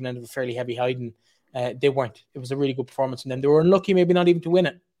the receiving end of a fairly heavy hiding. They weren't. It was a really good performance from them. They were unlucky maybe not even to win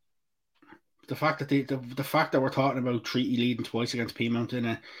it. The fact that we're talking about Treaty leading twice against Peamount in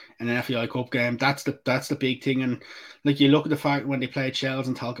an FAI Cup game, that's the big thing. And like, you look at the fact when they played Shells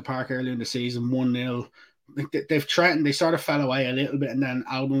in Talca Park earlier in the season, 1-0, they've threatened, they sort of fell away a little bit, and then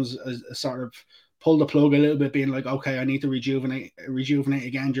Albans sort of pulled the plug a little bit, being like, okay, I need to rejuvenate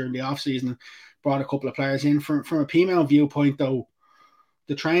again during the off season. Brought a couple of players in. From a Peamount viewpoint, though,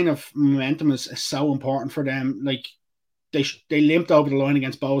 the train of momentum is so important for them. Like, they limped over the line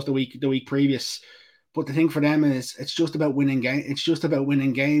against Bowes the week previous, but the thing for them is it's just about winning games. It's just about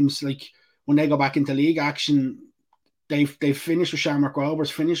winning games. Like, when they go back into league action, they've finished with Shamrock Rovers,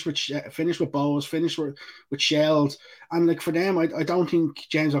 finished with Bowes, finished with Shells, and like, for them, I don't think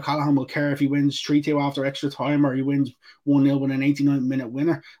James O'Callaghan will care if he wins 3-2 after extra time or he wins 1-0 with an 89-minute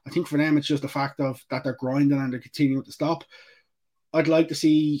winner. I think for them it's just the fact of that they're grinding and they're continuing to stop. I'd like to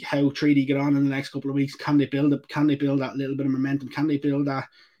see how Treaty get on in the next couple of weeks. Can they build that little bit of momentum? Can they build that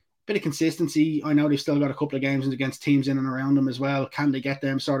bit of consistency? I know they've still got a couple of games against teams in and around them as well. Can they get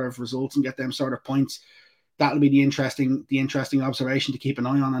them sort of results and get them sort of points? That'll be the interesting observation to keep an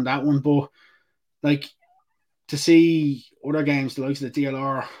eye on that one. But like, to see other games, the likes of the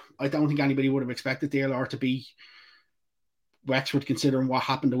DLR, I don't think anybody would have expected DLR to be Wexford, considering what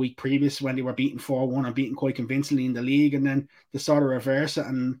happened the week previous when they were beaten 4-1 and beaten quite convincingly in the league, and then to sort of reverse it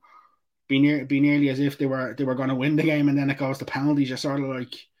and be nearly as if they were going to win the game, and then it goes to penalties. You're sort of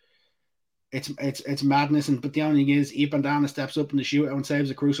like, it's madness. But the only thing is, Eve Bandana steps up in the shootout and saves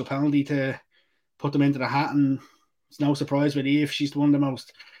a crucial penalty to put them into the hat, and it's no surprise with Eve. She's one of the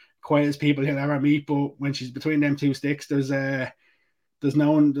most quietest people you'll ever meet, but when she's between them two sticks, there's no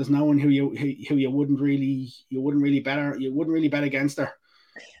one who you wouldn't really bet against her.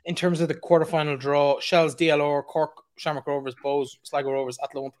 In terms of the quarterfinal draw, Shells, DLR, Cork, Shamrock Rovers, Bows, Sligo Rovers,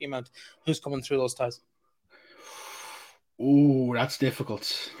 Athlone, Peamount. Who's coming through those ties? Oh, that's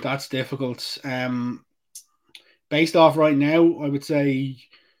difficult. Based off right now, I would say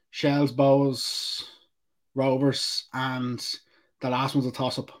Shells, Bows, Rovers, and the last one's a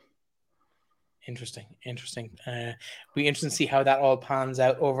toss-up. Interesting. Be interesting to see how that all pans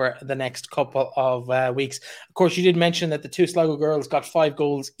out over the next couple of weeks. Of course, you did mention that the two Sligo girls got 5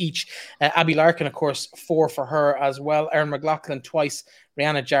 goals each. Abby Larkin, of course, 4 for her as well. Erin McLaughlin twice.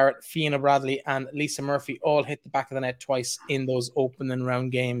 Rihanna Jarrett, Fiona Bradley, and Lisa Murphy all hit the back of the net twice in those opening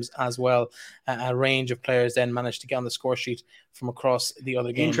round games as well. A range of players then managed to get on the score sheet from across the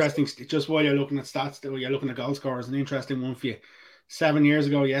other games. Interesting. Just while you're looking at stats, while you're looking at goal scorers, an interesting one for you. 7 years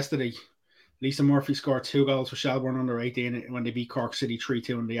ago yesterday, Lisa Murphy scored 2 goals for Shelbourne under 18 when they beat Cork City 3-2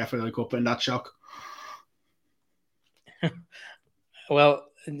 in the FAI Cup, and that shock. Well,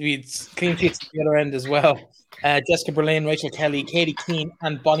 we had clean sheets at the other end as well. Jessica Berlin, Rachel Kelly, Katie Keane,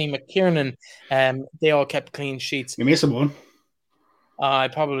 and Bonnie McKiernan. They all kept clean sheets. You're missing one. I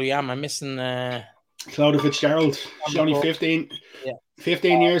probably am. I'm missing Claudia Fitzgerald. She's only 15. Yeah.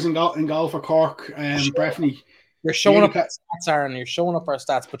 15 years in goal for Cork. Breifne. You're showing up our stats, Aaron. You're showing up our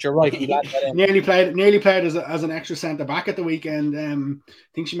stats, but you're right. Nearly played as an extra centre back at the weekend. I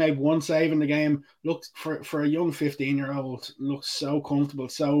think she made 1 save in the game. Looked for a young 15-year-old. Looked so comfortable,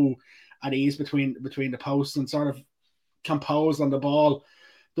 so at ease between the posts, and sort of composed on the ball.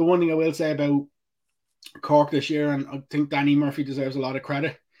 The one thing I will say about Cork this year, and I think Danny Murphy deserves a lot of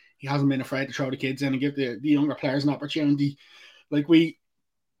credit. He hasn't been afraid to throw the kids in and give the younger players an opportunity. Like we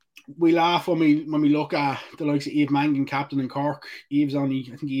laugh when we look at the likes of Eve Mangan, captain in Cork. Eve's only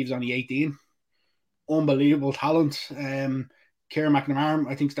 18. Unbelievable talent. Ciara McNamara,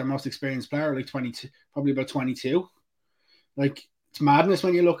 I think, is their most experienced player, like 22, probably about 22. Like, it's madness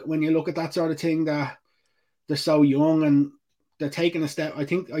when you look at that sort of thing, that they're so young and they're taking a step. I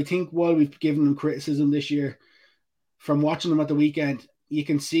think while we've given them criticism this year, from watching them at the weekend, you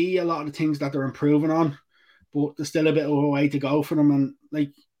can see a lot of the things that they're improving on, but there's still a bit of a way to go for them. And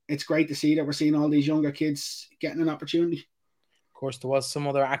like, it's great to see that we're seeing all these younger kids getting an opportunity. Of course, there was some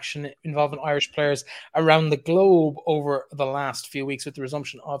other action involving Irish players around the globe over the last few weeks with the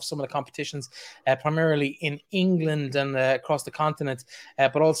resumption of some of the competitions, primarily in England and across the continent,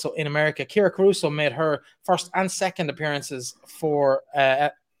 but also in America. Ciara Caruso made her first and second appearances for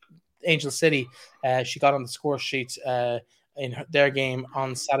Angel City. She got on the score sheet in their game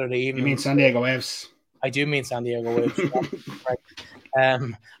on Saturday evening. You mean San Diego Waves? I do mean San Diego Waves. I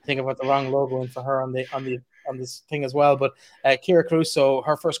think I put the wrong logo in for her on this thing as well. But Ciara Caruso,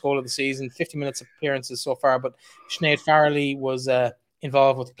 her first goal of the season, 50 minutes of appearances so far. But Sinead Farrelly was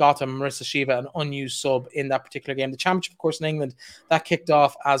involved with Gotham, Marissa Shiva, an unused sub in that particular game. The championship, of course, in England, that kicked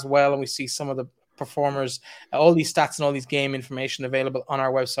off as well, and we see some of the performers, all these stats and all these game information available on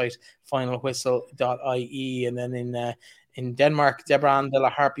our website, finalwhistle.ie. And then in Denmark, Deborah de la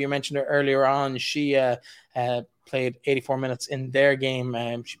Harpe, you mentioned her earlier on. She played 84 minutes in their game.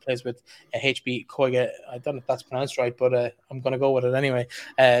 She plays with HB Koiga. I don't know if that's pronounced right, but I'm going to go with it anyway.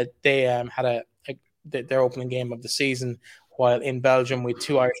 They had their opening game of the season, while in Belgium with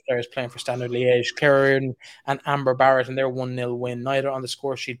 2 Irish players playing for Standard Liège, Claire Reardon and Amber Barrett, and their 1-0 win. Neither on the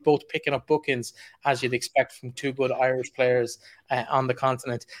score sheet, both picking up bookings, as you'd expect from 2 good Irish players on the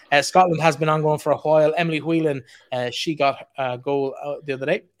continent. Scotland has been ongoing for a while. Emily Whelan, she got a goal the other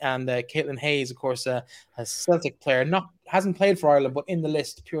day, and Caitlin Hayes, of course, a Celtic player, hasn't played for Ireland, but in the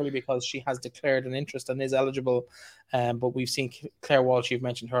list purely because she has declared an interest and is eligible. But we've seen Claire Walsh, you've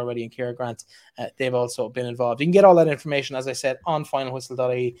mentioned her already, and Ciara Grant. They've also been involved. You can get all that information, as I said, on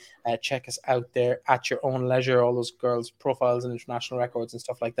finalwhistle.ie. Check us out there at your own leisure. All those girls' profiles and international records and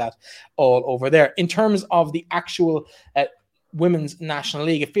stuff like that, all over there. In terms of the actual Women's National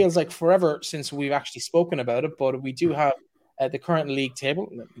League, it feels like forever since we've actually spoken about it, but we do have the current league table.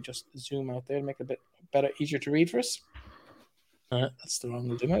 Let me just zoom out there to make it a bit better, easier to read for us. That's the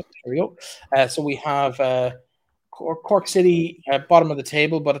wrong zoom out. Here we go. So we have Cork City, bottom of the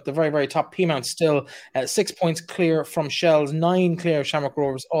table, but at the very, very top, Peamount still 6 points clear from Shells, 9 clear of Shamrock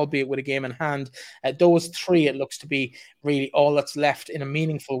Rovers, albeit with a game in hand. Those 3, it looks to be really all that's left in a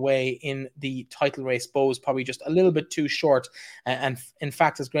meaningful way in the title race. Bowes probably just a little bit too short. And in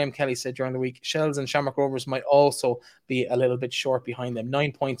fact, as Graham Kelly said during the week, Shells and Shamrock Rovers might also be a little bit short behind them.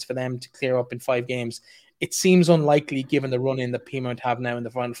 9 points for them to clear up in 5 games. It seems unlikely given the run-in that Peamount have now in the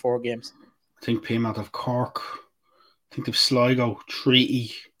final 4 games. I think Peamount have Cork. I think they've Sligo,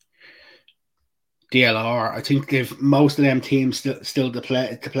 Treaty, DLR. I think they've most of them teams still to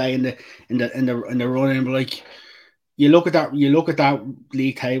play in the running. But like you look at that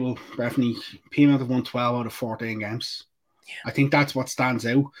league table, Breifne, Peamount have won 12 out of 14 games. Yeah. I think that's what stands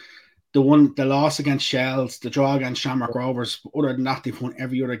out. The loss against Shells, the draw against Shamrock Rovers. Other than that, they've won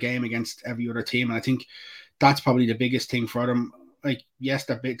every other game against every other team, and I think that's probably the biggest thing for them. Like yes,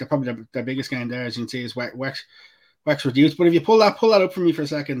 they're probably their biggest game there, as you can see, is Wexford Youth. But if you pull that up for me for a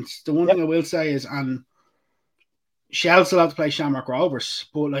second, the one thing I will say is, and Shell still have to play Shamrock Rovers,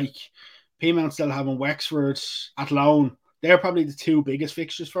 but like Peamount still having Wexford, Athlone. They're probably the 2 biggest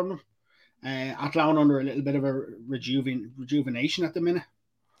fixtures from them. Athlone under a little bit of a rejuvenation at the minute.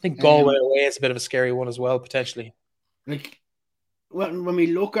 I think Galway away is a bit of a scary one as well, potentially. Like when we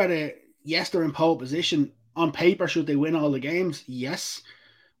look at it, yes, they're in pole position. On paper, should they win all the games? Yes.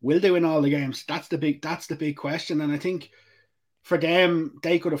 Will they win all the games? That's the big question. And I think for them,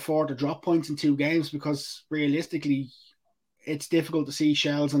 they could afford to drop points in 2 games because realistically, it's difficult to see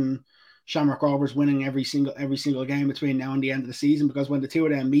Shells and Shamrock Rovers winning every single game between now and the end of the season, because when the 2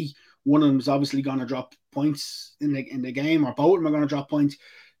 of them meet, one of them is obviously going to drop points in the game, or both of them are going to drop points.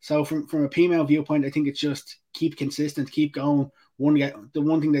 So from a Peamount viewpoint, I think it's just keep consistent, keep going. The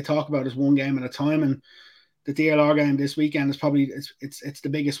one thing they talk about is 1 game at a time, and the DLR game this weekend is probably it's the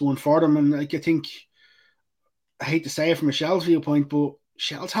biggest one for them. And like I think, I hate to say it from a Shells viewpoint, but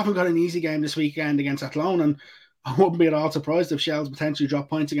Shells haven't got an easy game this weekend against Athlone, and I wouldn't be at all surprised if Shells potentially drop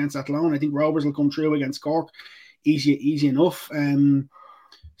points against Athlone. I think Rovers will come through against Cork, easy enough.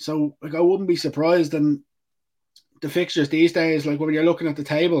 So like I wouldn't be surprised. And the fixtures these days, like when you're looking at the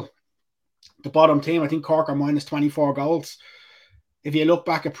table, the bottom team, I think Cork are minus 24 goals. If you look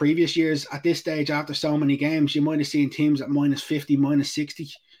back at previous years, at this stage, after so many games, you might have seen teams at minus 50, minus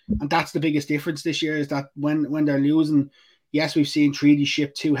 60. And that's the biggest difference this year, is that when they're losing, yes, we've seen Treaty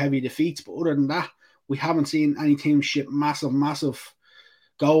ship 2 heavy defeats, but other than that, we haven't seen any team ship massive amount of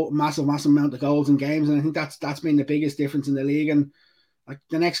goals in games. And I think that's been the biggest difference in the league. And like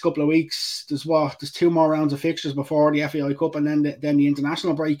the next couple of weeks, there's 2 more rounds of fixtures before the FAI Cup and then the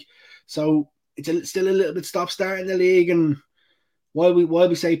international break. So it's still a little bit stop-start in the league. And while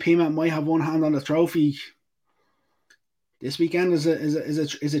we say Peamount might have one hand on the trophy, this weekend is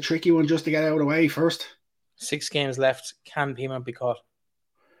a tricky one just to get out of the way first. 6 games left. Can Peamount be caught?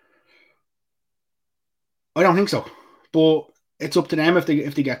 I don't think so, but it's up to them if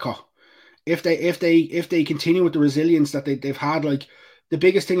they get caught. If they continue with the resilience that they've had, like the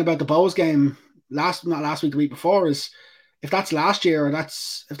biggest thing about the Bowes game not last week, the week before, is if that's last year,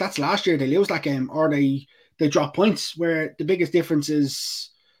 they lose that game, or they drop points. Where the biggest difference is,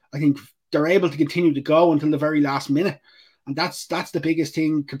 I think they're able to continue to go until the very last minute, and that's the biggest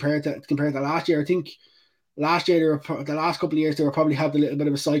thing compared to last year. I think last year, the last couple of years, they were probably had a little bit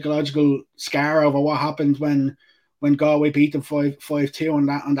of a psychological scar over what happened when Galway beat them 5-2 on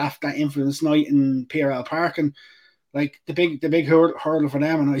that infamous night in PRL Park. And like the big hurdle for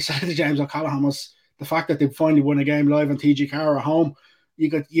them, and I said to James O'Callaghan, was the fact that they finally won a game live on TG Carr at home.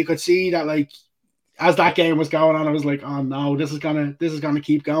 You could see that, like, as that game was going on, I was like, oh no, this is gonna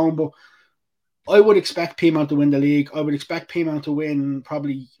keep going. But I would expect Peamount to win the league. I would expect Peamount to win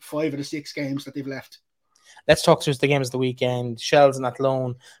probably 5 of the 6 games that they've left. Let's talk through the games of the weekend. Shells and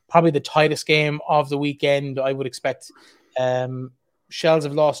Athlone, probably the tightest game of the weekend, I would expect. Shells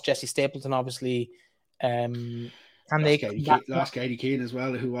have lost Jesse Stapleton, obviously. Lost Katie Keane as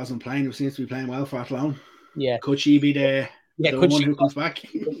well, who wasn't playing, who seems to be playing well for Athlone. Yeah. Could she be the one who comes back?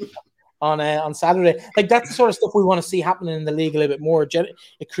 on Saturday. Like, that's the sort of stuff we want to see happening in the league a little bit more.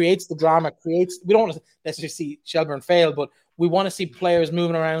 It creates the drama, we don't want to necessarily see Shelburne fail, but we want to see players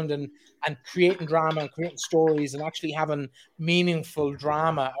moving around and creating drama and creating stories and actually having meaningful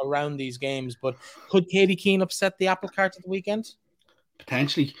drama around these games. But could Katie Keane upset the apple cart at the weekend?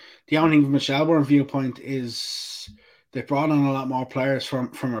 Potentially. The only thing from a Shelburne viewpoint is they brought on a lot more players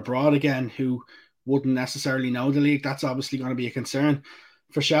from abroad again who wouldn't necessarily know the league. That's obviously going to be a concern.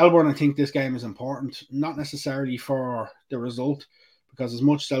 For Shelburne, I think this game is important, not necessarily for the result, because as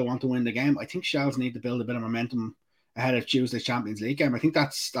much as they'll want to win the game, I think Shells need to build a bit of momentum ahead of Tuesday's Champions League game. I think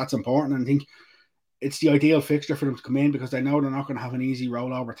that's important. And I think it's the ideal fixture for them to come in because they know they're not going to have an easy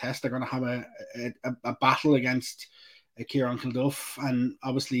rollover test. They're going to have a battle against Kieran Kilduff, and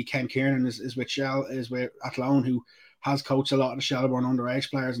obviously Ken Kieran is with Athlone, who has coached a lot of the Shelbourne underage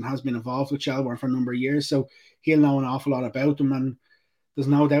players and has been involved with Shelbourne for a number of years. So he'll know an awful lot about them, and there's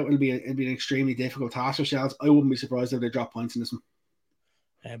no doubt it'll be an extremely difficult task for Shells. I wouldn't be surprised if they drop points in this one.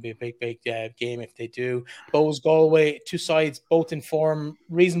 It'd be a big game if they do. Bows Galway, two sides, both in form,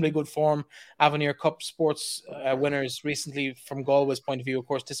 reasonably good form. Avenir Cup sports winners recently from Galway's point of view. Of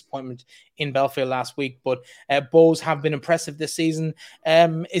course, disappointment in Belfield last week, but Bows have been impressive this season.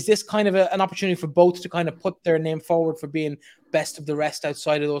 Is this kind of an opportunity for both to kind of put their name forward for being best of the rest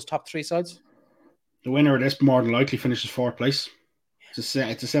outside of those top three sides? The winner of this more than likely finishes fourth place. It's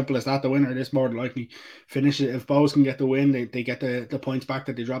as simple as that. The winner of this more than likely finishes. If Bows can get the win, they get the points back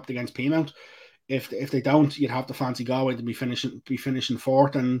that they dropped against Peamount. If they don't, you'd have to fancy Galway to be finishing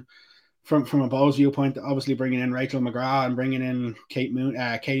fourth. And from a Bows viewpoint, obviously bringing in Rachel McGrath and bringing in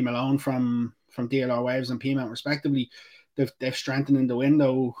Katie Malone from DLR Waves and Peamount respectively, they've strengthened in the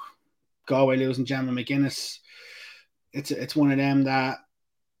window. Galway losing Gemma McGuinness, it's one of them that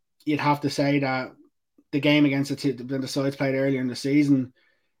you'd have to say that the game against the sides played earlier in the season,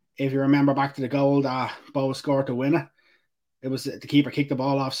 if you remember back to the goal that Bow scored to win it, it was the keeper kicked the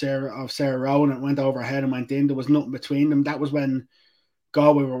ball off Sarah Rowe and it went overhead and went in. There was nothing between them. That was when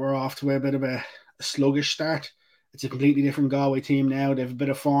Galway were off to a bit of a sluggish start. It's a completely different Galway team now. They have a bit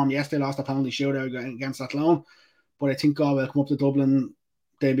of form. Yes, they lost a penalty shootout against Athlone, but I think Galway will come up to Dublin.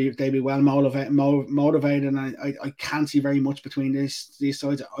 They'd be well motivated, and I can't see very much between these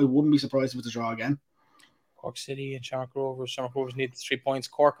sides. I wouldn't be surprised if it's a draw again. Cork City and Shamrock Rovers. Shamrock Rovers need the 3 points.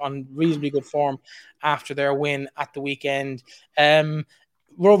 Cork on reasonably good form after their win at the weekend.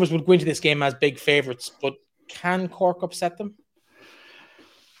 Rovers would go into this game as big favourites, but can Cork upset them?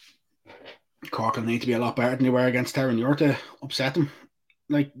 Cork will need to be a lot better than they were against Terranure to upset them.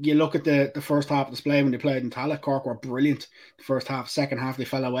 Like, you look at the first half display when they played in Tallaght, Cork were brilliant. The first half, second half, they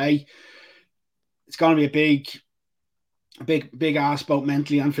fell away. It's going to be a big ask both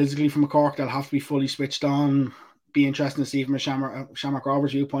mentally and physically from a Cork. They'll have to be fully switched on. Be interesting to see from a Shamrock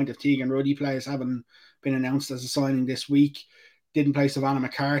Rovers viewpoint if Tegan Ruddy players haven't been announced as a signing this week. Didn't play Savannah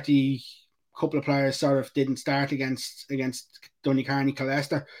McCarthy. A couple of players sort of didn't start against Donie Carney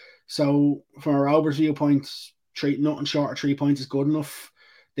Colester. So from a Rovers viewpoint, nothing short of 3 points is good enough.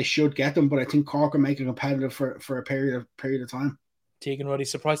 They should get them, but I think Cork will make it competitive for a period of time. Tegan Ruddy,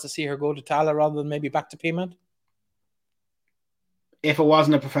 surprised to see her go to Tallaght rather than maybe back to Peamount? If it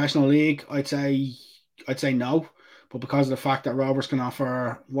wasn't a professional league, I'd say no. But because of the fact that Rovers can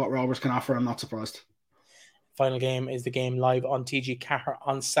offer what Rovers can offer, I'm not surprised. Final game is the game live on TG Car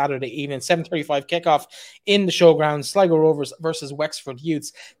on Saturday evening, 7:35 kickoff in the showground. Sligo Rovers versus Wexford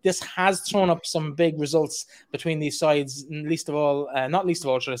Youths. This has thrown up some big results between these sides. Not least of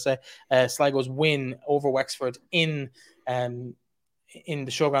all, should I say, Sligo's win over Wexford in the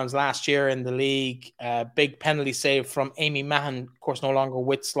showgrounds last year in the league. Big penalty save from Amy Mahan, of course, no longer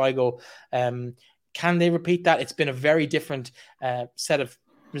with Sligo. Can they repeat that? It's been a very different set of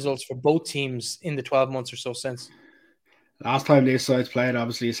results for both teams in the 12 months or so since. Last time these sides played,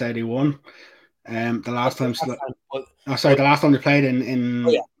 obviously you say they won. The last time they played in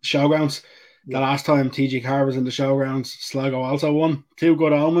showgrounds. Yeah. The last time TG Car was in the showgrounds, Sligo also won. Two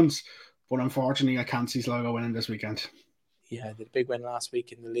good omens, but unfortunately I can't see Sligo winning this weekend. Yeah, the big win last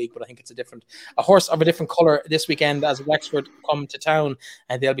week in the league, but I think it's a horse of a different colour this weekend as Wexford come to town,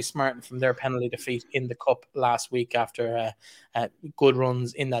 and they'll be smarting from their penalty defeat in the Cup last week after good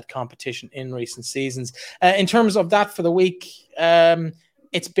runs in that competition in recent seasons. In terms of that for the week,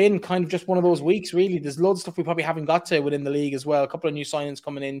 it's been kind of just one of those weeks, really. There's loads of stuff we probably haven't got to within the league as well. A couple of new signings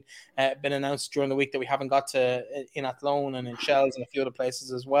coming in, been announced during the week that we haven't got to in Athlone and in Shells and a few other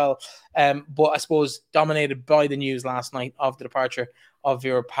places as well. But I suppose dominated by the news last night of the departure of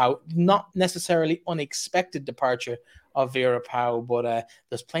Vera Pauw. Not necessarily unexpected departure of Vera Pauw, but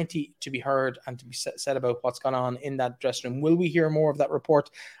there's plenty to be heard and to be said about what's gone on in that dressing room. Will we hear more of that report?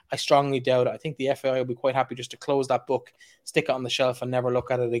 I strongly doubt it. I think the FAI will be quite happy just to close that book, stick it on the shelf and never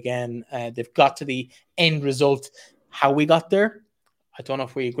look at it again. They've got to the end result. How we got there, I don't know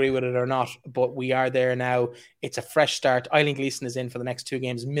if we agree with it or not, but we are there now. It's a fresh start. Eileen Gleeson is in for the next 2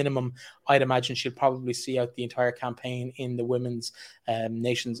 games minimum. I'd imagine she'll probably see out the entire campaign in the Women's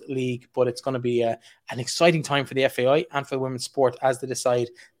Nations League, but it's going to be an exciting time for the FAI and for women's sport as they decide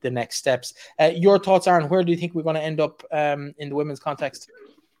the next steps. Your thoughts, Aaron, where do you think we're going to end up in the women's context?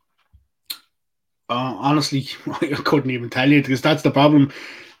 Honestly, I couldn't even tell you because that's the problem.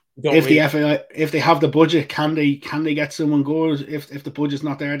 if the FAI, if they have the budget, can they get someone good? If the budget's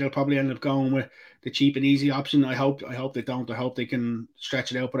not there, they'll probably end up going with the cheap and easy option. I hope they don't. I hope they can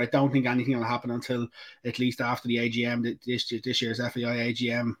stretch it out, but I don't think anything will happen until at least after the AGM, this year's FAI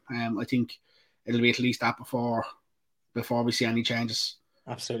AGM. I think it'll be at least that before we see any changes.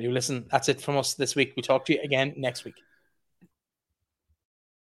 Absolutely. Listen, that's it from us this week. We talk to you again next week.